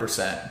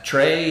 100%.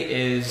 Trey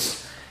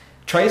is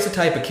the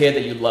type of kid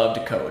that you love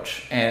to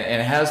coach,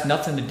 and it has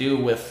nothing to do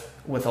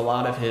with a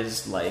lot of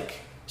his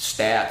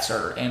stats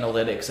or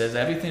analytics. It has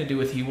everything to do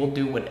with he will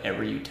do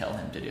whatever you tell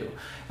him to do.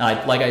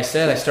 Now, like I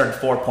said, I started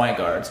 4 point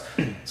guards,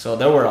 so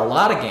there were a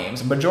lot of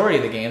games, a majority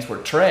of the games where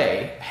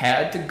Trey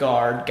had to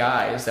guard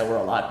guys that were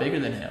a lot bigger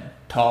than him.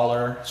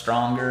 Taller,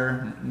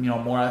 stronger,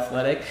 more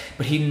athletic,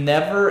 but he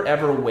never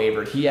ever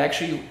wavered. He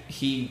actually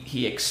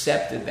he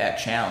accepted that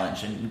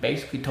challenge and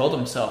basically told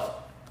himself,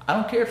 I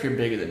don't care if you're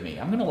bigger than me,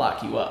 I'm going to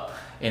lock you up.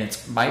 And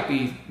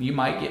you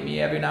might get me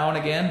every now and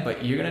again,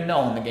 but you're going to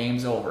know when the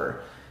game's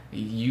over,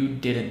 you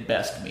didn't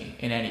best me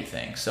in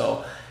anything.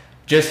 So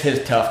just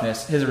his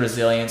toughness, his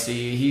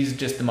resiliency, he's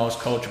just the most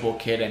coachable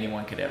kid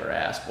anyone could ever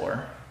ask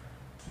for.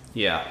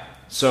 Yeah.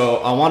 So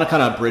I want to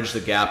kind of bridge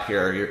the gap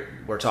here.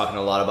 We're talking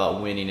a lot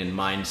about winning and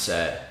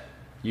mindset.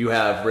 You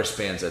have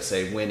wristbands that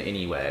say win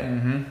anyway.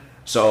 Mm-hmm.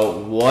 So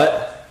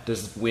what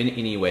does win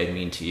anyway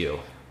mean to you?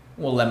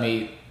 Well, let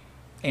me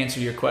answer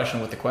your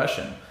question with the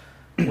question.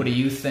 What do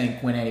you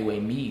think win anyway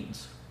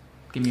means?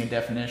 Give me a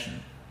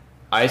definition.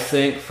 I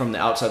think from the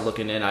outside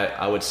looking in,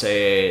 I would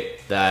say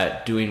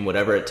that doing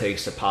whatever it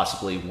takes to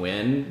possibly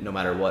win, no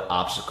matter what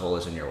obstacle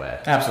is in your way.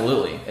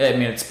 Absolutely. I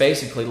mean, it's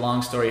basically,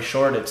 long story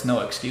short, it's no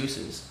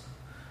excuses.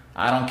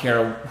 I don't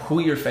care who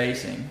you're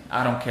facing.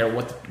 I don't care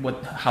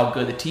how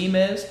good the team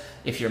is.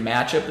 If your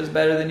matchup is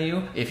better than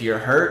you, if you're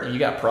hurt, you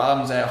got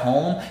problems at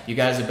home, you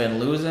guys have been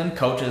losing,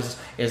 coach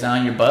is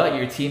on your butt,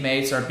 your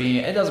teammates are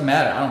it doesn't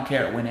matter. I don't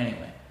care. Win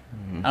anyway.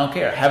 Mm-hmm. I don't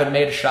care. Haven't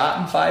made a shot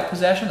in 5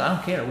 possessions? I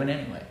don't care. Win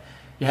anyway.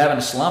 You're having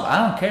a slump?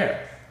 I don't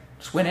care.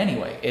 Just win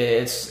anyway.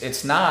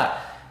 It's not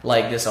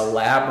like this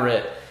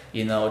elaborate,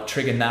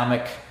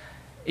 trigonomic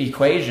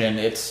equation.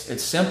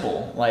 It's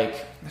simple.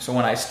 So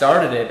when I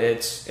started it,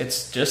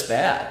 it's just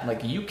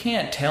that. You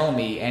can't tell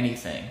me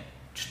anything.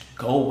 Just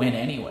go win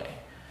anyway.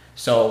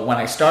 So when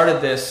I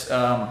started this,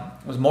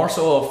 it was more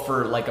so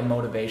for a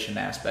motivation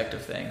aspect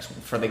of things.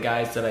 For the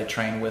guys that I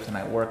train with and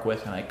I work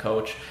with and I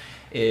coach,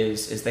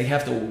 is they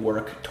have to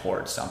work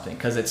towards something,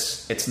 because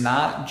it's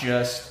not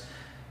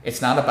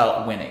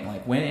about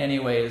winning. Win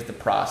anyway is the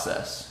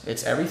process.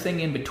 It's everything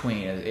in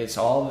between. It's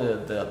all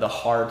the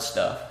hard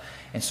stuff.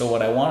 And so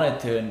what I wanted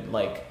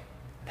to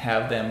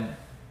have them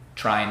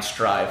try and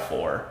strive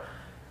for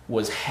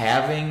was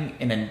having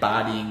and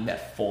embodying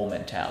that full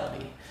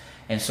mentality.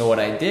 And so what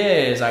I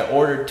did is I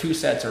ordered 2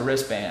 sets of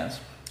wristbands.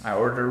 I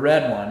ordered a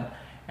red one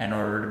and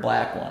ordered a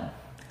black one.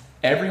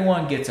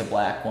 Everyone gets a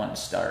black one to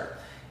start.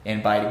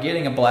 And by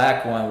getting a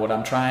black one, what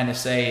I'm trying to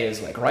say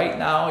is, right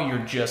now,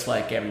 you're just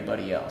like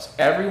everybody else.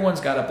 Everyone's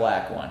got a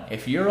black one.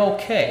 If you're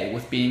okay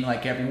with being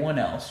like everyone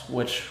else,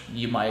 which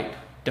you might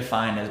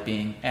define as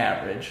being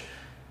average,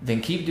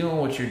 then keep doing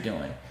what you're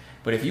doing.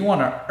 But if you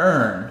want to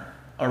earn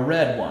a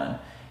red one,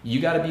 you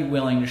got to be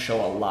willing to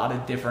show a lot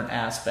of different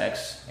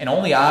aspects, and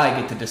only I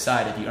get to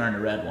decide if you earn a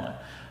red one.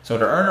 So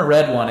to earn a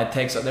red one,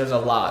 there's a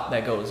lot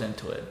that goes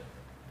into it.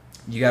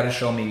 You got to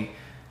show me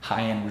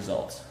high-end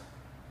results.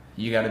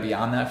 You got to be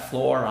on that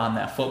floor, on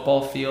that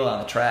football field, on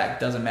the track.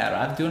 Doesn't matter.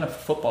 I'm doing it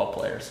for football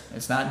players.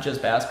 It's not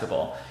just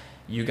basketball.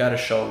 You got to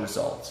show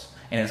results,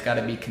 and it's got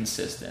to be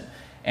consistent.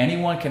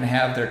 Anyone can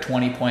have their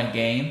 20-point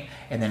game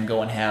and then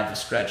go and have a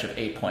stretch of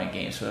 8-point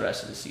games for the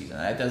rest of the season.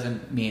 That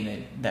doesn't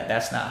mean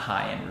that's not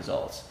high-end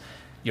results.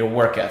 Your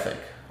work ethic.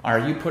 Are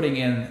you putting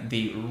in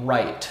the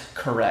right,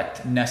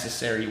 correct,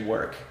 necessary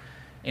work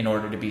in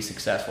order to be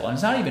successful? And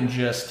it's not even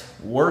just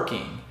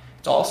working.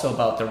 It's also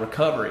about the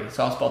recovery. It's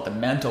also about the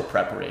mental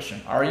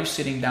preparation. Are you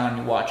sitting down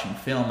and watching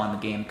film on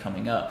the game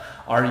coming up?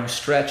 Are you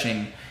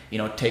stretching,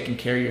 taking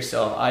care of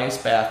yourself, ice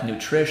bath,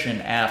 nutrition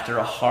after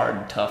a hard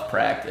and tough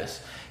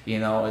practice?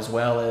 as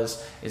well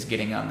as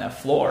getting on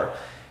that floor.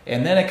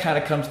 And then it kind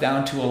of comes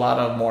down to a lot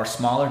of more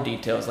smaller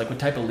details, like what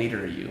type of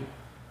leader are you?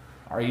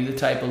 Are you the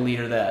type of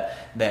leader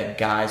that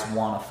guys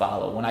want to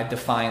follow? When I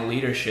define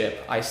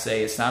leadership, I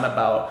say it's not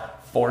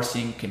about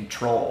forcing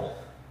control.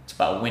 It's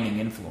about winning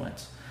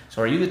influence.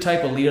 So are you the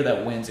type of leader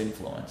that wins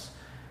influence?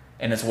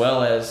 And as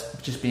well as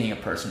just being a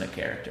person of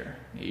character.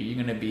 You're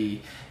going to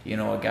be,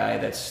 a guy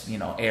that's,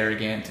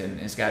 arrogant and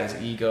has got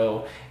his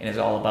ego and is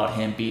all about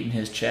him beating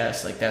his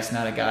chest. Like, that's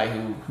not a guy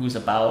who's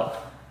about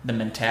the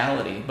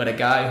mentality, but a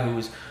guy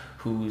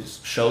who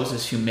shows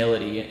his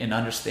humility and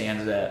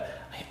understands that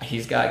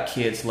he's got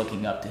kids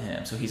looking up to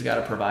him, so he's got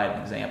to provide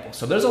an example.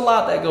 So there's a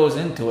lot that goes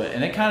into it,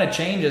 and it kind of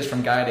changes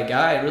from guy to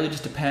guy. It really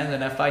just depends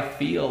on if I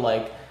feel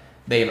like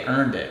they've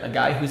earned it. A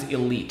guy who's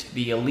elite,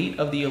 the elite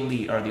of the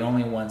elite, are the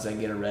only ones that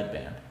get a red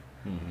band.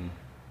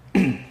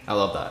 Mm-hmm. I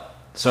love that.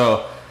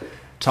 So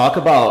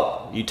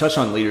you touched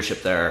on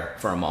leadership there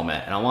for a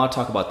moment, and I want to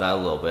talk about that a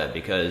little bit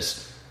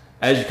because,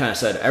 as you kind of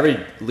said,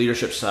 every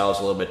leadership style is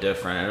a little bit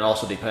different, and it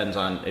also depends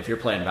on if you're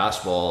playing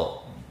basketball.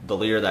 The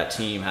leader of that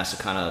team has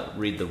to kind of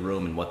read the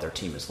room and what their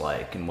team is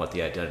like and what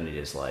the identity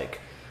is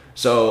like.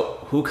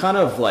 So who kind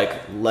of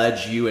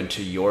led you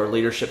into your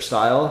leadership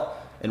style,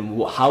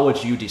 and how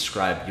would you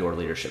describe your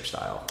leadership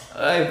style?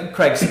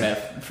 Craig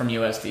Smith from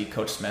USD,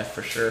 Coach Smith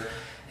for sure.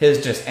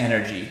 His just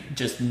energy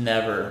just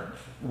never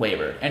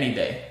wavered any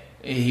day.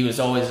 He was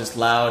always just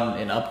loud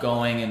and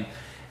upgoing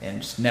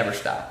and just never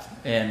stopped.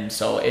 And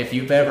so if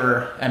you've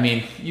ever,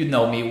 you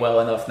know me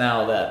well enough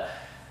now that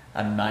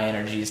my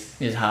energy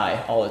is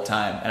high all the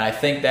time. And I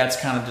think that's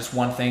kind of just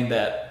one thing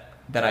that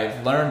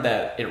I've learned,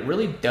 that it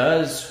really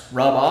does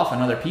rub off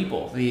on other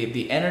people.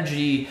 The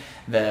energy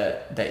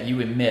that you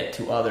emit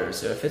to others,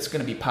 so if it's going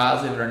to be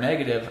positive or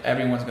negative,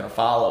 everyone's going to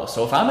follow.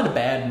 So if I'm in a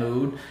bad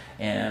mood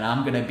and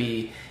I'm going to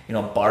be,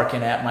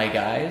 barking at my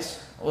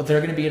guys, well, they're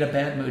going to be in a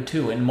bad mood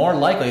too. And more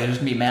likely they're just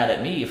going to be mad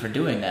at me for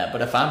doing that.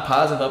 But if I'm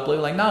positive,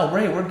 uplifting, like, no,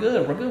 Ray, we're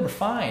good, we're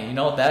fine,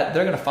 that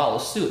they're going to follow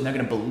suit and they're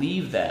going to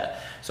believe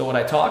that. So what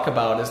I talk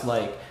about is,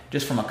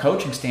 just from a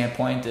coaching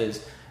standpoint, is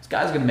this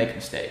guy's going to make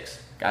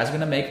mistakes. Guys are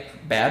going to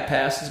make bad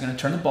passes, going to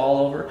turn the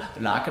ball over.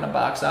 They're not going to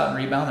box out and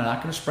rebound. They're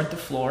not going to sprint the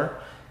floor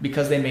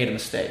because they made a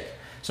mistake.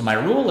 So my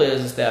rule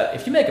is that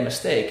if you make a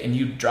mistake and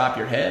you drop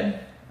your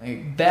head,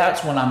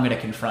 that's when I'm going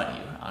to confront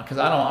you, because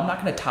I'm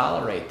not going to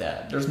tolerate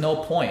that. There's no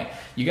point.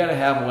 You got to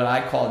have what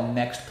I call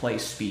next play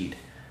speed.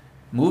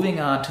 Moving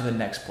on to the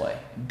next play.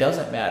 It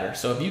doesn't matter.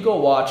 So if you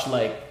go watch,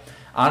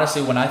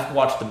 honestly, when I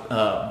watched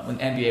when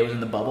NBA was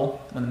in the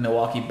bubble, when the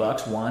Milwaukee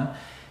Bucks won,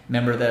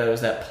 remember there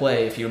was that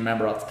play, if you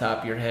remember off the top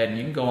of your head, and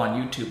you can go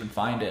on YouTube and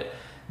find it.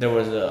 There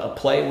was a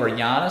play where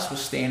Giannis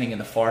was standing in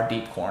the far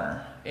deep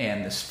corner,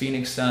 and this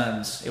Phoenix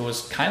Suns, it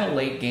was kind of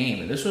late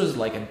game, and this was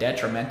like a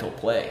detrimental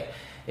play.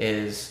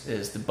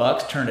 Is the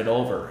Bucks turned it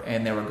over,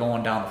 and they were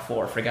going down the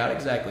floor. Forgot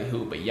exactly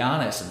who, but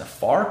Giannis in the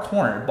far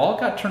corner, the ball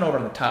got turned over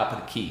on the top of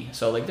the key.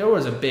 So there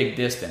was a big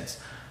distance.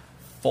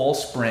 Full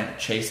sprint,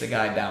 chase the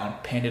guy down,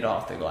 pinned it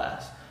off the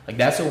glass.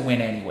 That's a win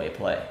anyway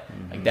play.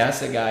 Mm-hmm.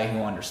 That's a guy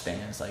who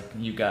understands,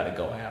 you got to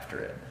go after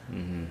it.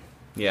 Mm-hmm.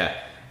 Yeah.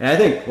 And I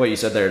think what you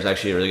said there is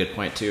actually a really good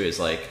point too, is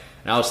and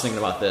I was thinking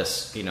about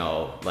this,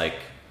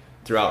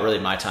 throughout really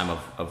my time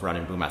of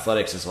running Boom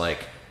Athletics, is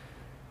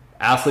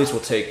athletes will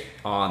take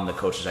on the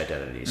coach's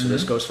identity. So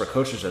this goes for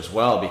coaches as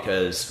well,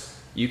 because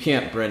you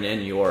can't bring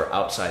in your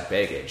outside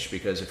baggage,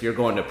 because if you're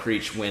going to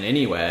preach win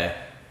anyway,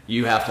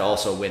 you have to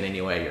also win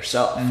anyway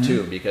yourself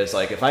too. Because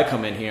if I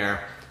come in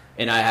here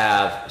and I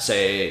have,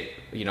 say,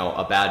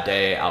 a bad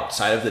day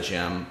outside of the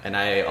gym, and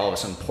I all of a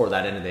sudden pour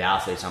that into the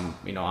athletes,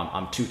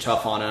 I'm too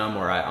tough on them,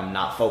 or I'm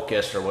not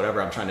focused, or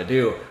whatever I'm trying to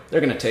do,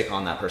 they're going to take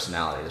on that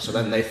personality. So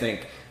then they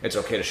think it's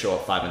okay to show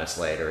up 5 minutes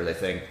late, or they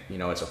think,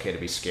 it's okay to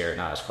be scared,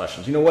 not ask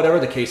questions, whatever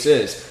the case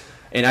is.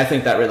 And I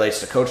think that relates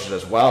to coaches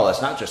as well.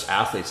 It's not just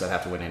athletes that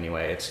have to win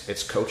anyway.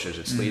 It's coaches,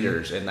 it's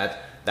leaders, and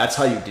that's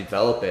how you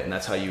develop it, and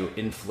that's how you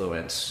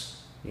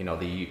influence,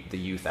 the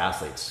youth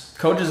athletes.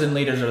 Coaches and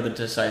leaders are the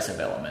decisive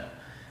element.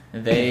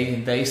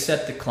 They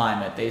set the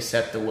climate, they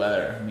set the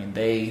weather.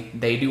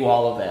 They do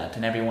all of that,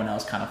 and everyone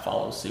else kind of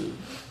follows suit.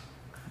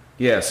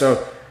 Yeah.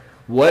 So,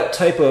 what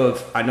type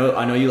of, I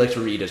know you like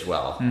to read as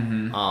well,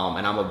 and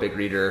I'm a big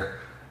reader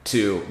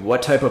too.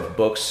 What type of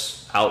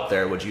books out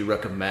there would you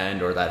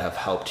recommend, or that have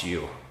helped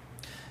you?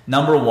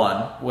 Number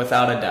one,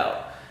 without a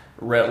doubt,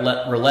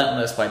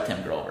 Relentless by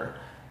Tim Grover.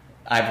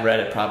 I've read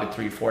it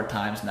probably 3-4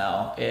 times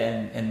now,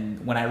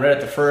 and when I read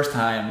it the first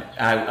time,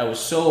 I was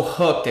so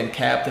hooked and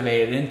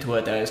captivated into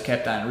it that I just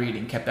kept on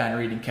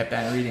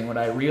reading. What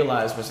I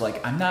realized was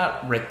I'm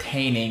not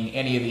retaining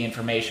any of the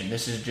information.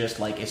 This is just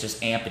it's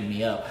just amping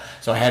me up.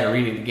 So I had to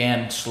read it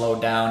again, slow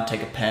down,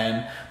 take a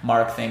pen,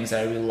 mark things that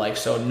I really like.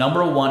 So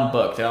number one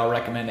book that I'll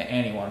recommend to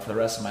anyone for the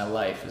rest of my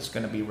life is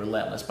going to be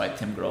Relentless by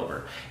Tim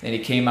Grover. And he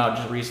came out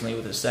just recently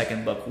with his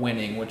second book,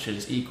 Winning, which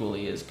is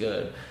equally as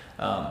good.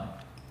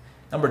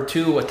 Number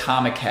 2,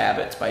 Atomic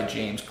Habits by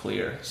James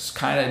Clear. It's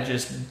kind of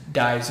just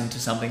dives into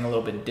something a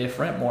little bit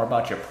different, more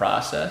about your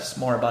process,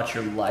 more about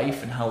your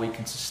life and how we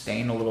can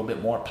sustain a little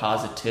bit more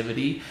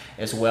positivity,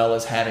 as well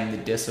as having the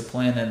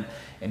discipline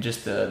and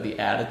just the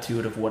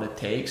attitude of what it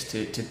takes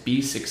to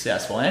be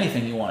successful in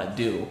anything you want to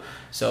do.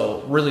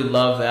 So really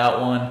love that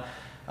one.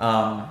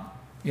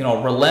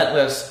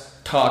 Relentless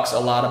talks a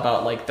lot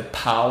about like the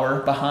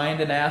power behind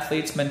an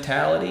athlete's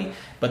mentality,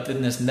 but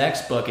then this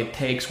next book, It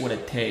Takes What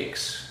It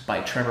Takes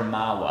by Trevor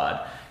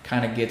Mawad,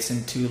 kind of gets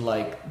into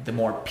like the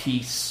more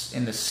peace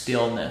and the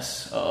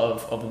stillness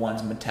of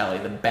one's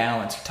mentality, the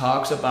balance. He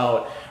talks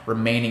about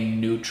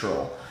remaining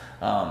neutral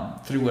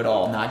through it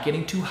all, not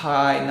getting too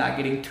high, not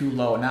getting too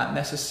low, not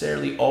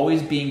necessarily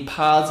always being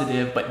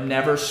positive, but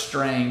never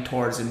straying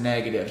towards the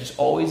negative, just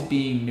always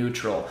being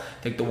neutral.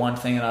 I think the one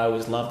thing that I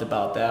always loved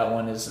about that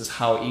one is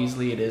how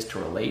easily it is to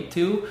relate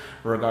to,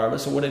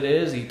 regardless of what it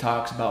is. He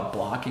talks about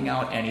blocking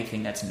out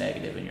anything that's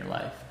negative in your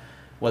life,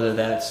 whether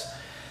that's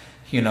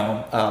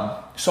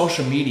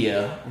social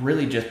media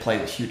really just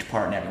plays a huge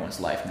part in everyone's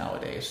life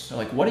nowadays. So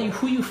like,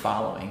 who are you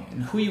following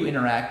and who are you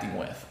interacting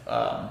with?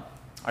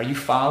 Are you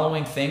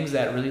following things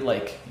that really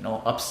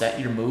upset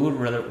your mood,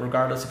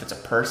 regardless if it's a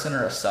person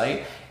or a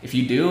site? If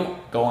you do,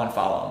 go on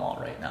follow them all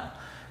right now.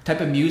 What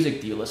type of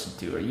music do you listen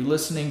to? Are you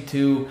listening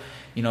to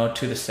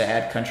the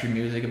sad country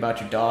music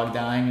about your dog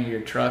dying or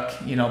your truck,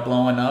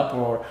 blowing up,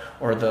 or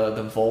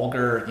the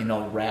vulgar,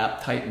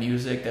 rap type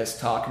music that's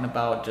talking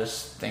about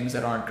just things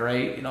that aren't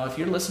great? If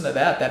you're listening to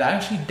that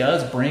actually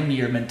does bring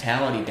your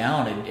mentality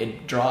down.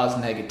 It draws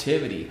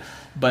negativity.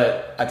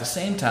 But at the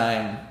same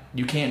time,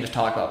 you can't just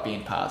talk about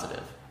being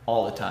positive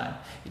all the time.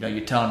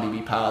 You're telling me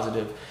to be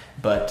positive,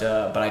 but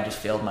I just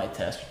failed my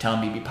test. You're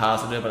telling me to be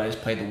positive, but I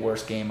just played the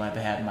worst game I've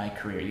had in my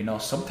career.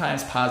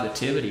 Sometimes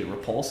positivity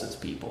repulses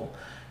people.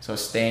 So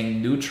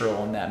staying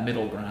neutral in that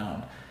middle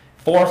ground.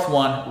 4th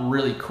one,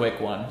 really quick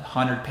one,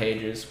 100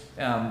 pages.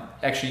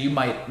 Actually, you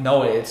might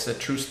know it. It's a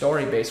true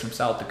story based from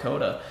South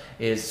Dakota.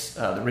 Is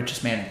The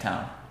Richest Man in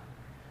Town.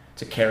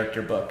 It's a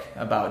character book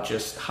about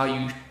just how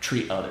you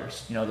treat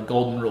others. The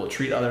golden rule: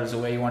 treat others the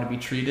way you want to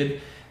be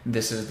treated.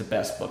 This is the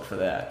best book for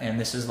that. And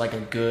this is like a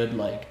good,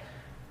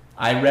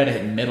 I read it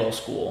in middle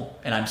school,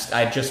 and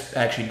I just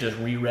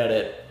reread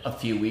it a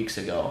few weeks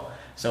ago.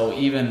 So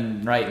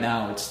even right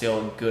now, it's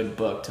still a good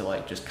book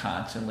to just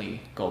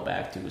constantly go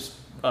back to. It's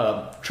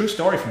a true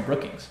story from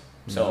Brookings.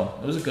 So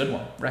It was a good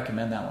one.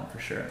 Recommend that one for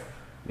sure.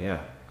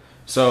 Yeah.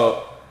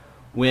 So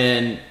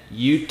when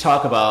you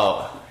talk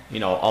about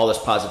all this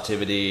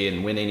positivity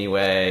and win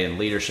anyway and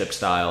leadership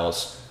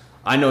styles,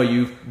 I know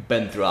you've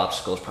been through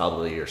obstacles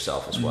probably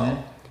yourself as well.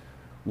 Mm-hmm.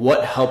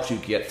 What helped you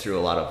get through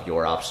a lot of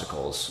your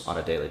obstacles on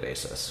a daily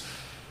basis?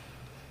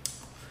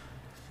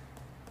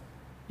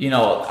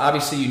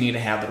 Obviously you need to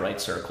have the right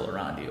circle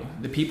around you.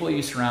 The people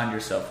you surround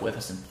yourself with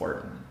is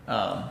important.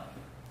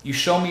 You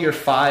show me your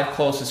 5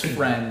 closest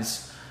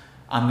friends,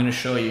 I'm going to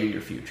show you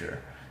your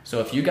future. So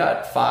if you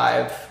got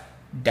 5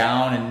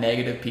 down and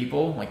negative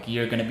people,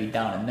 you're going to be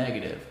down and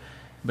negative.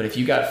 But if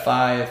you got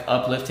 5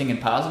 uplifting and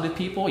positive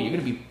people, you're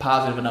going to be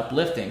positive and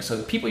uplifting. So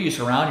the people you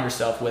surround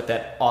yourself with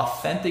that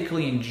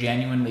authentically and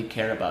genuinely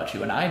care about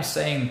you. And I'm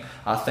saying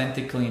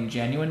authentically and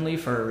genuinely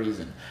for a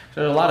reason.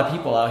 So there's a lot of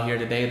people out here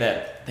today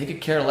that they could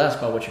care less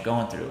about what you're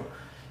going through.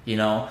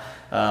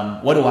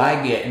 What do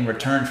I get in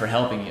return for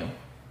helping you?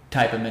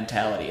 Type of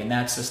mentality. And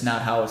that's just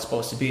not how it's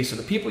supposed to be. So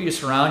the people you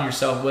surround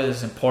yourself with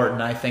is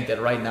important. I think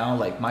that right now,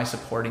 my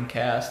supporting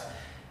cast,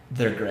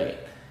 they're great.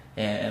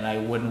 And I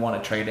wouldn't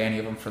want to trade any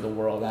of them for the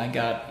world. I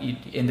got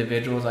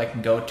individuals I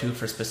can go to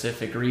for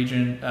specific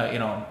region,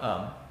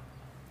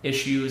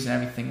 issues and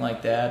everything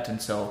like that.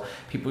 And so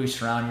people you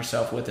surround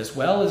yourself with, as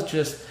well as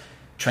just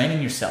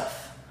training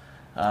yourself,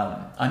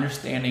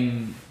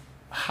 understanding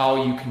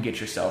how you can get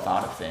yourself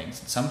out of things.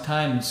 And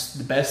sometimes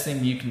the best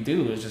thing you can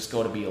do is just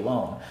go to be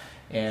alone.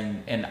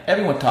 And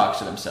everyone talks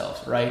to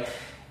themselves, right?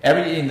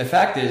 And the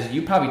fact is,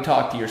 you probably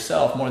talk to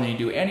yourself more than you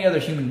do any other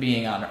human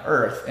being on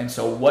earth. And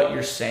so what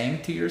you're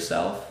saying to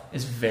yourself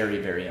is very,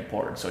 very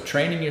important. So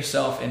training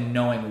yourself and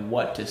knowing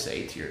what to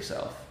say to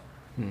yourself.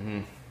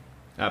 Mm-hmm.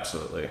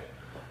 Absolutely.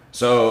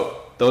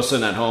 So those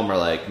sitting at home are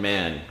like,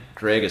 man,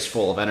 Greg is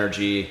full of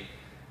energy.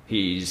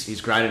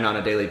 He's grinding on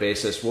a daily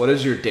basis. What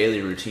does your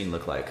daily routine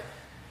look like?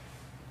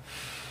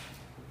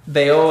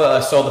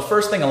 So the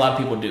first thing a lot of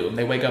people do,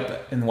 they wake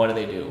up and what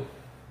do?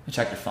 They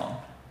check their phone.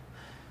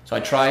 So I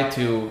try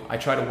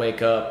to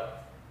wake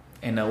up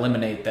and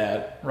eliminate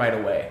that right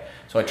away.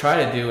 So I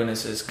try to do, and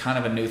this is kind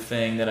of a new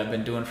thing that I've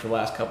been doing for the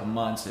last couple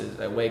months, is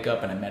I wake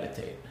up and I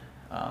meditate.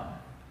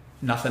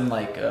 Nothing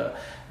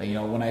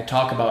when I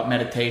talk about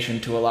meditation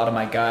to a lot of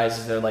my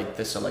guys, they're like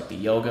this, are like the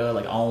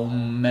yoga,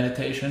 Om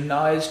meditation.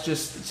 No, it's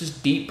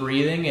just deep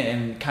breathing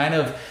and kind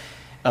of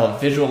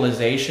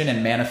visualization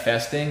and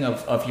manifesting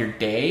of your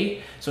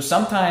day. So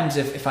sometimes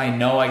if I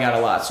know I got a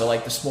lot, so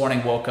like this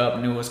morning, woke up,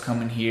 knew I was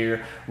coming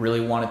here,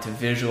 really wanted to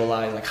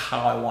visualize like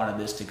how I wanted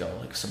this to go,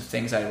 like some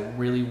things I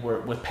really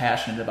was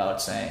passionate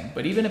about saying.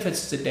 But even if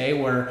it's a day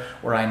where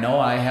I know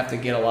I have to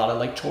get a lot of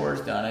like chores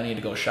done, I need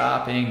to go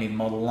shopping, need to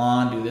mow the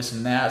lawn, do this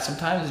and that.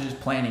 Sometimes it's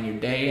just planning your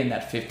day in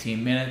that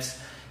 15 minutes,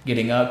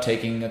 getting up,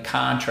 taking a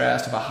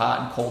contrast of a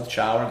hot and cold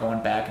shower,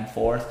 going back and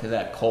forth, because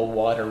that cold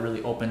water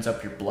really opens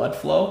up your blood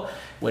flow,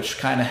 which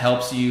kind of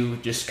helps you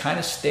just kind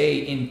of stay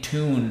in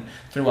tune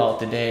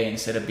throughout the day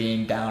instead of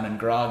being down and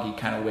groggy.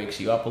 Kind of wakes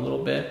you up a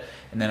little bit.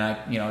 And then I,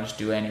 just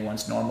do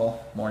anyone's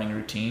normal morning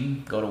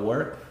routine, go to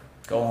work,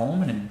 go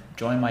home and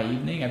enjoy my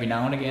evening. Every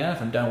now and again,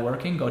 if I'm done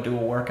working, go do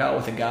a workout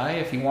with a guy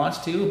if he wants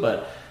to.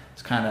 But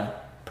it's kind of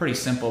pretty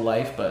simple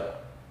life,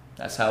 but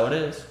that's how it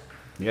is.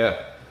 Yeah.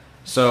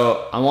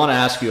 So I want to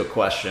ask you a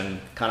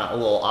question, kind of a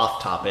little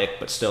off topic,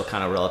 but still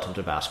kind of relative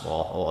to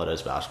basketball. Well, it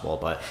is basketball,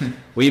 but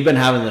we've been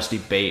having this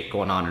debate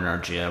going on in our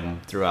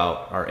gym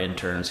throughout our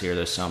interns here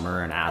this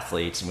summer and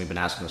athletes, and we've been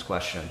asking this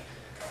question.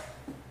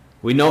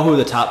 We know who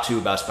the top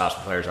 2 best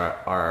basketball players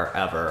are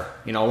ever.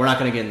 We're not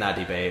going to get in that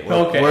debate.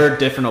 We're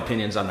different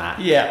opinions on that.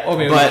 Yeah,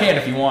 we can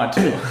if you want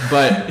to.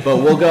 but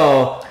we'll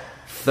go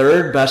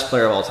 3rd best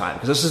player of all time,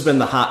 because this has been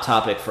the hot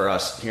topic for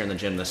us here in the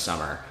gym this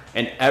summer,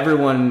 and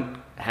everyone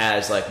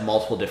has like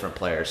multiple different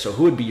players. So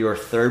who would be your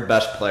 3rd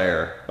best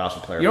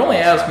basketball player? You only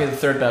asked me the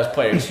 3rd best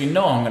player, so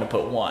I'm going to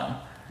put one.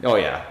 Oh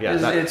yeah.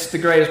 It's the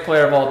greatest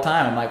player of all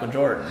time, Michael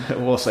Jordan.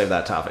 We'll save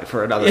that topic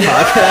for another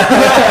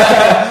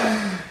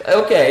podcast.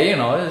 Okay,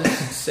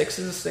 6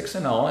 is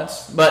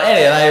 6-0. But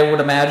anyway, I would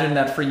imagine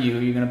that for you,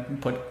 you're going to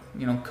put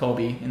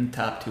Kobe in the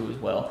top 2 as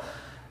well.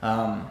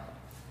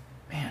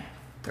 Man,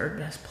 3rd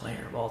best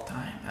player of all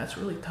time. That's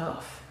really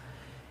tough.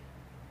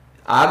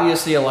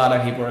 Obviously, a lot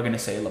of people are going to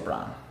say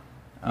LeBron.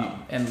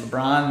 And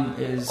LeBron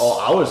is... Oh,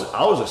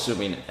 I was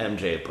assuming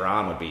MJ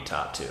Brown would be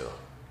top 2.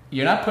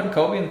 You're not putting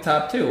Kobe in the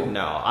top 2?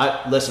 No.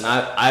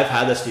 I've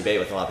had this debate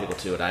with a lot of people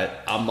too, and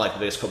I'm like the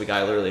biggest Kobe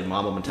guy, literally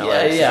Mamba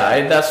Mentality.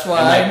 Yeah, that's why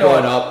I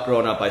know.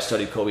 Growing up, I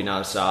studied Kobe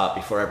nonstop.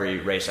 Before every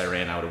race I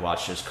ran, I would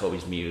watch just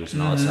Kobe's Muse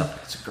and all that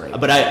stuff. It's great.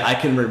 But I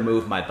can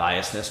remove my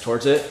biasness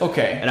towards it.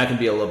 Okay. And I can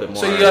be a little bit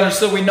more... So you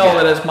understood, we know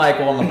that it's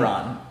Michael and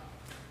LeBron.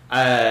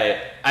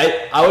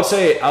 I would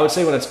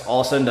say when it's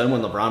all said and done,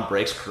 when LeBron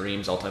breaks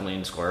Kareem's all-time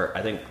leading scorer,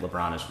 I think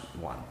LeBron is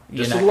one.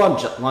 Just the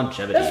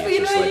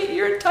longevity.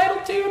 You're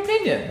entitled to your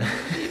opinion,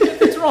 even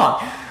if it's wrong.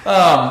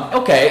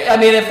 Okay, I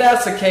mean, if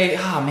that's the case,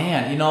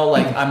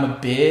 I'm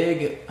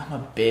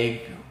a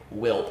big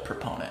Wilt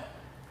proponent.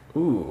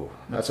 Ooh,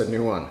 that's a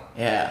new one.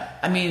 Yeah,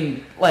 I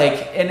mean,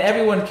 and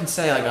everyone can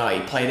say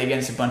he played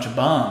against a bunch of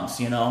bums,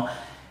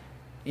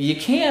 You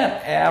can't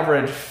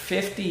average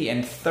 50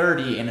 and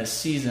 30 in a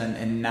season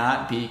and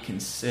not be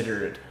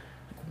considered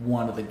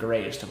one of the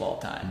greatest of all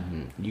time.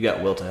 Mm-hmm. You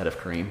got Wilt ahead of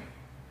Kareem.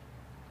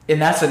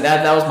 And that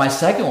was my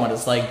second one.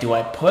 It's do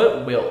I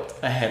put Wilt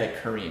ahead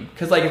of Kareem?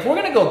 Because if we're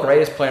gonna go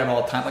greatest player of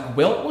all time,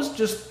 Wilt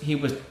was he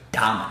was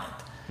dominant.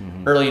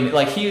 Mm-hmm.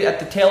 Early, he at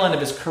the tail end of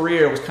his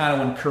career was kind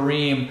of when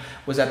Kareem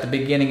was at the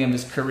beginning of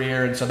his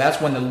career, and so that's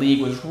when the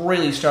league was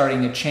really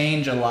starting to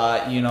change a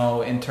lot.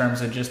 In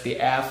terms of just the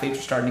athletes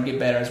were starting to get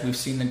better as we've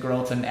seen the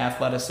growth in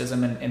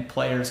athleticism and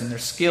players and their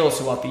skills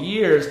throughout the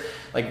years.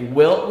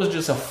 Wilt was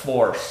just a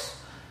force.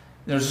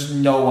 There's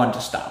no one to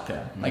stop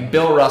him. Mm-hmm.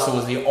 Bill Russell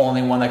was the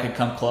only one that could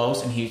come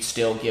close, and he'd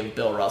still give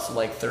Bill Russell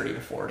 30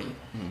 to 40.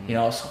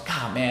 Mm-hmm. So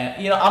God, man,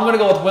 I'm gonna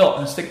go with Wilt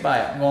and stick by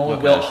it. I'm going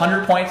with Wilt.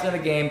 100 points in a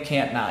game,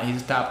 can't not.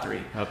 He's top 3.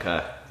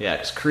 Okay, yeah,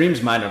 because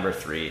Kareem's my number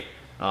 3,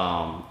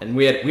 and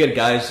we had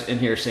guys in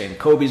here saying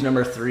Kobe's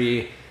number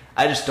 3.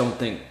 I just don't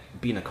think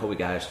being a Kobe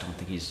guy.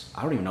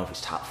 I don't even know if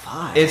he's top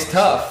 5. It's honestly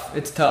tough.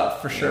 It's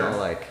tough for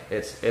sure.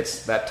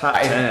 It's that top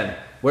 10.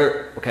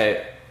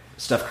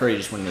 Steph Curry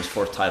just winning his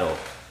 4th title.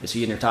 Is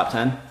he in your top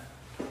 10?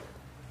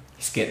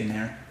 He's getting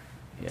there.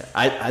 Yeah,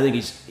 I think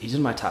he's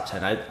in my top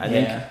 10. I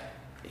think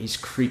he's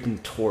creeping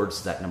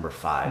towards that number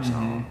 5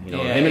 zone. Mm-hmm.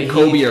 Him and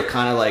Kobe are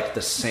kind of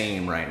the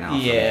same right now.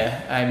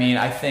 Yeah, I mean,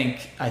 I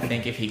think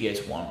if he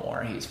gets one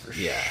more, he's for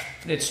sure. Yeah,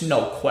 it's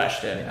no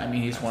question. Yeah. I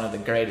mean, he's one of the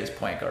greatest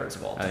point guards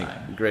of all time. I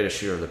think the greatest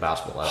shooter of the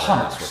basketball ever. 100%.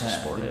 That's what the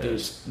sport is.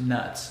 Dude's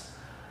nuts.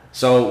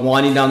 So,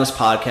 winding down this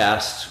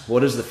podcast, what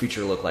does the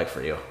future look like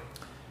for you?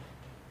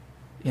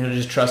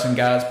 Just trusting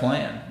God's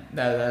plan.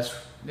 That's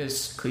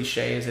as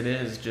cliche as it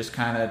is. Just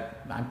kind of,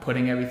 I'm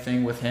putting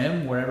everything with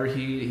Him wherever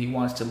He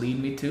wants to lead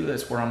me to.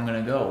 That's where I'm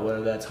going to go.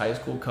 Whether that's high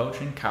school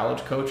coaching, college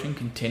coaching,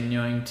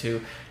 continuing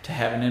to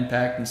have an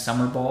impact in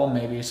summer ball.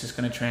 Maybe it's just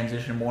going to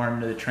transition more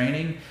into the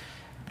training.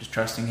 I'm just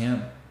trusting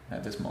Him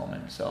at this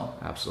moment. So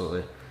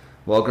absolutely.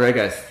 Well, Greg,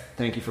 I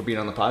thank you for being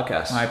on the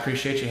podcast. I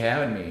appreciate you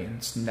having me.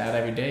 It's not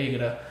every day you get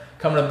to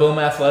come to Boom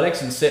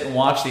Athletics and sit and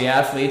watch the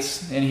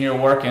athletes in here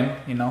working,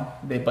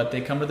 but they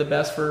come to the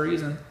best for a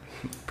reason.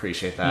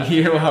 Appreciate that.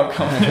 You're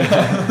welcome.